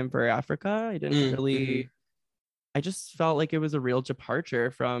this time for Africa. I didn't really I just felt like it was a real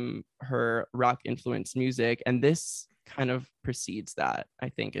departure from her rock influenced music. And this kind of precedes that, I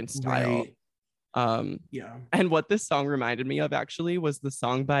think, in style. Right. Um, Yeah. and what this song reminded me of actually was the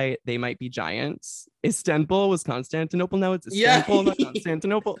song by They Might Be Giants. Istanbul was Constantinople. Now it's Yeah. Istanbul, not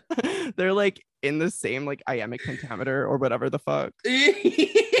Constantinople. They're like in the same like iambic pentameter or whatever the fuck.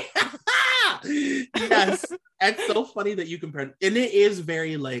 Yes. It's so funny that you compare, and it is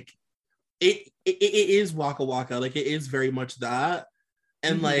very like it is Waka Waka. Like it is very much that.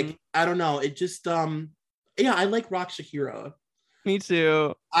 And like, I don't know, it just yeah, I like rock Shakira. Me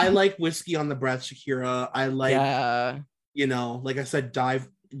too. I like Whiskey on the Breath Shakira. I like, Yeah. you know, like I said,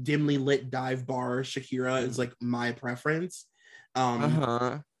 dimly lit dive bar Shakira is like my preference.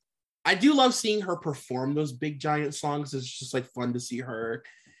 I do love seeing her perform those big giant songs. It's just like fun to see her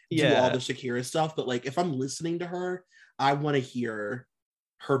do all the Shakira stuff. But like if I'm listening to her, I want to hear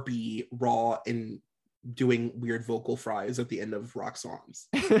her be raw and doing weird vocal fries at the end of rock songs.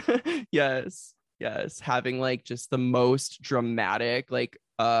 Yes. Having like just the most dramatic like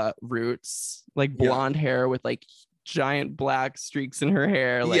roots, like blonde hair with like giant black streaks in her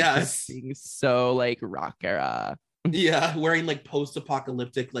hair, like just being so like rock era. Yeah, wearing like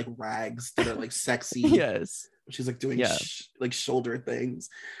post-apocalyptic like rags that are like sexy. Yes. She's like doing like shoulder things.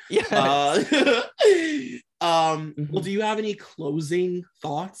 Yes. Well, do you have any closing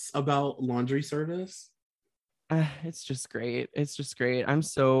thoughts about Laundry Service? It's just great. I'm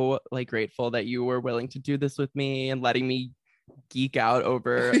so like grateful that you were willing to do this with me and letting me geek out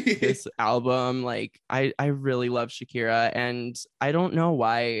over this album. Like I really love Shakira, and I don't know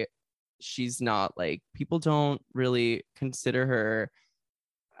why she's not like, people don't really consider her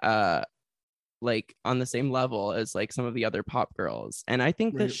like on the same level as like some of the other pop girls. And I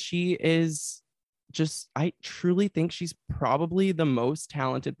think that she is just, I truly think she's probably the most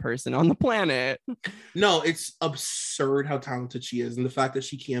talented person on the planet. No, it's absurd how talented she is, and the fact that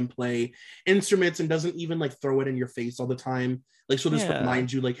she can play instruments and doesn't even like throw it in your face all the time. Like she'll just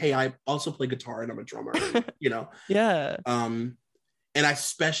remind you like, hey, I also play guitar and I'm a drummer, you know. And I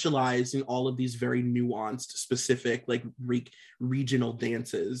specialize in all of these very nuanced, specific like regional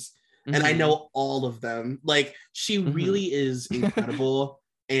dances, and I know all of them. Like she really is incredible.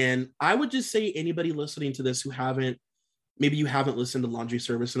 And I would just say anybody listening to this who maybe you haven't listened to Laundry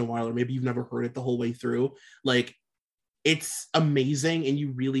Service in a while, or maybe you've never heard it the whole way through, like it's amazing, and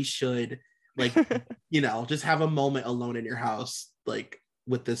you really should like, you know, just have a moment alone in your house, like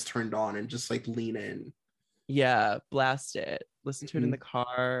with this turned on, and just like lean in. Yeah, blast it. Listen to it in the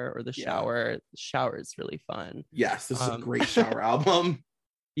car or the shower. The shower is really fun. Yes, this is a great shower album.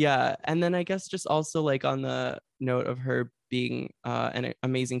 Yeah, and then I guess just also like on the note of her being an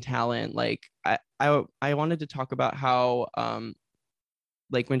amazing talent, like I wanted to talk about how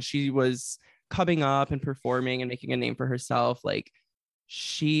like when she was coming up and performing and making a name for herself, like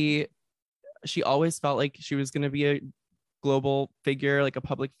she always felt like she was going to be a global figure, like a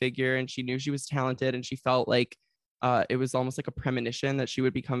public figure, and she knew she was talented, and she felt like it was almost like a premonition that she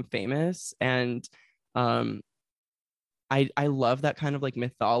would become famous. And I love that kind of like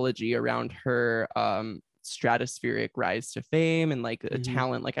mythology around her stratospheric rise to fame and like a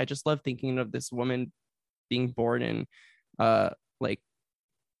talent. Like I just love thinking of this woman being born in like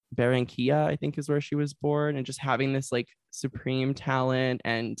Barranquilla, I think is where she was born, and just having this like supreme talent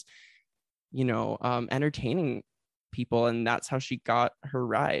and, you know, entertaining people, and that's how she got her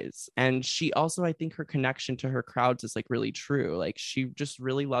rise. And she also, I think her connection to her crowds is like really true. Like she just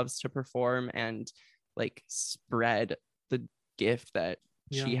really loves to perform and like spread the gift that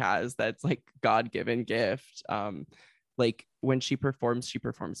she has, that's like God-given gift. Like when she performs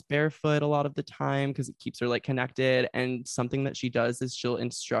barefoot a lot of the time because it keeps her like connected. And something that she does is she'll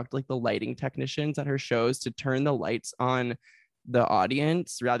instruct like the lighting technicians at her shows to turn the lights on the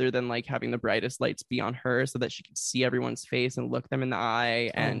audience rather than like having the brightest lights be on her, so that she can see everyone's face and look them in the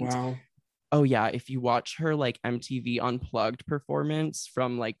eye. And oh yeah, if you watch her like MTV Unplugged performance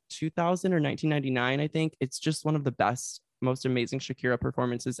from like 2000 or 1999, I think it's just one of the best, most amazing Shakira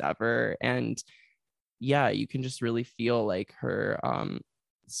performances ever. And yeah, you can just really feel like her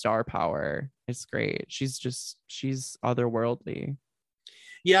star power. It's great. She's otherworldly.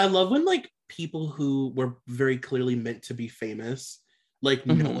 Yeah, I love when like people who were very clearly meant to be famous like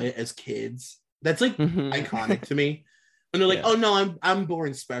know it as kids. That's like iconic to me. When they're like, oh no, I'm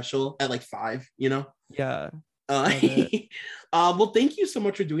born special at like 5, you know? Yeah. Well, thank you so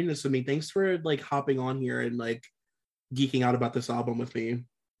much for doing this with me. Thanks for like hopping on here and like geeking out about this album with me.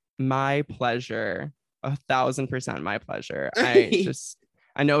 My pleasure. 1,000% my pleasure.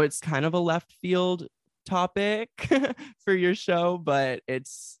 I know it's kind of a left field topic for your show, but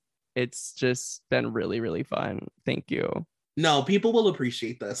it's it's just been really, really fun. Thank you. No, people will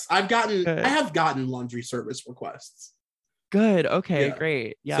appreciate this. I have gotten laundry service requests. Good. Okay, Yeah.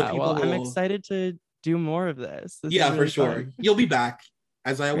 great. So Yeah. people I'm will- excited to do more of this. This is Yeah, for really sure. fun. You'll be back.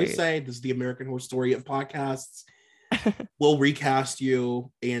 As I always Great. say, this is the American Horror Story of podcasts. We'll recast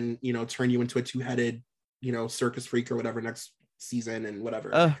you and, turn you into a two-headed, circus freak or whatever next season and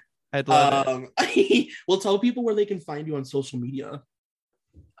whatever. I'd love it. We'll tell people where they can find you on social media.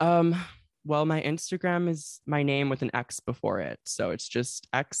 Well, my Instagram is my name with an X before it. So it's just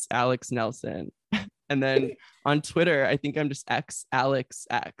X Alex Nelson. And then on Twitter, I think I'm just X Alex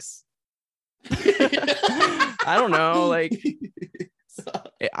X. I don't know. Like,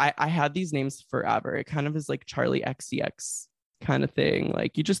 I had these names forever. It kind of is like Charlie XCX kind of thing.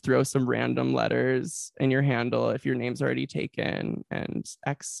 Like, you just throw some random letters in your handle if your name's already taken, and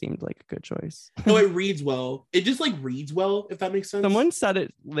X seemed like a good choice. No, it reads well. It just reads well, if that makes sense. Someone said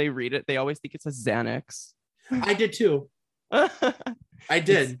it, they read it, they always think it says Xanax. I did too. I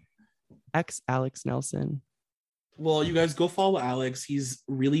did. X Alex Nelson. Well, you guys go follow Alex. He's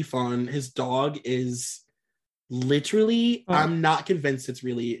really fun. His dog is literally, I'm not convinced it's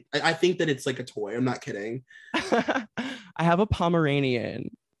really, I think that it's like a toy. I'm not kidding. I have a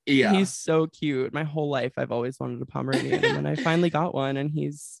Pomeranian. Yeah. He's so cute. My whole life I've always wanted a Pomeranian, and then I finally got one, and he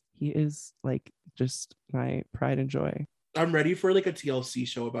is like just my pride and joy. I'm ready for like a TLC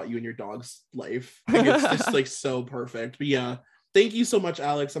show about you and your dog's life. Like, it's just like so perfect. But yeah, thank you so much,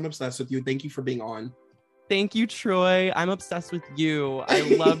 Alex. I'm obsessed with you. Thank you for being on. Thank you, Troy. I'm obsessed with you. I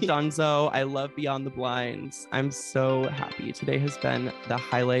love Dunzo. I love Beyond the Blinds. I'm so happy. Today has been the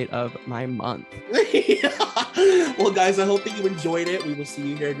highlight of my month. Well, guys, I hope that you enjoyed it. We will see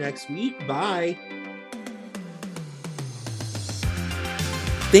you here next week. Bye.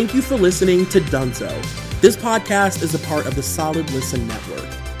 Thank you for listening to Dunzo. This podcast is a part of the Solid Listen Network.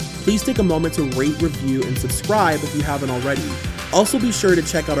 Please take a moment to rate, review, and subscribe if you haven't already. Also, be sure to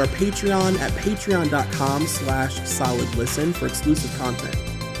check out our Patreon at patreon.com/solidlisten for exclusive content.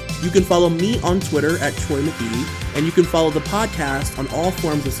 You can follow me on Twitter at Troy McGee, and you can follow the podcast on all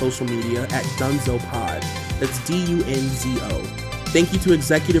forms of social media at DunzoPod. That's DUNZO. Thank you to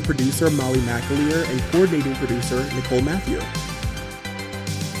executive producer Molly McAleer and coordinating producer Nicole Matthew.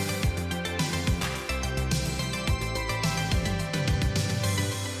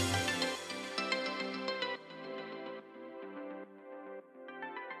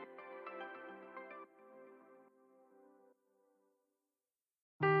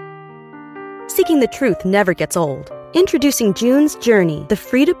 Seeking the truth never gets old. Introducing June's Journey, the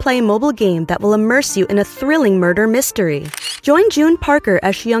free-to-play mobile game that will immerse you in a thrilling murder mystery. Join June Parker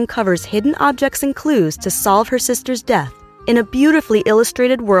as she uncovers hidden objects and clues to solve her sister's death in a beautifully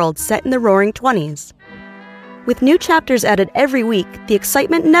illustrated world set in the Roaring '20s. With new chapters added every week, the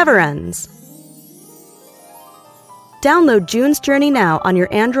excitement never ends. Download June's Journey now on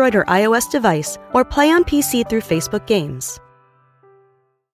your Android or iOS device, or play on PC through Facebook Games.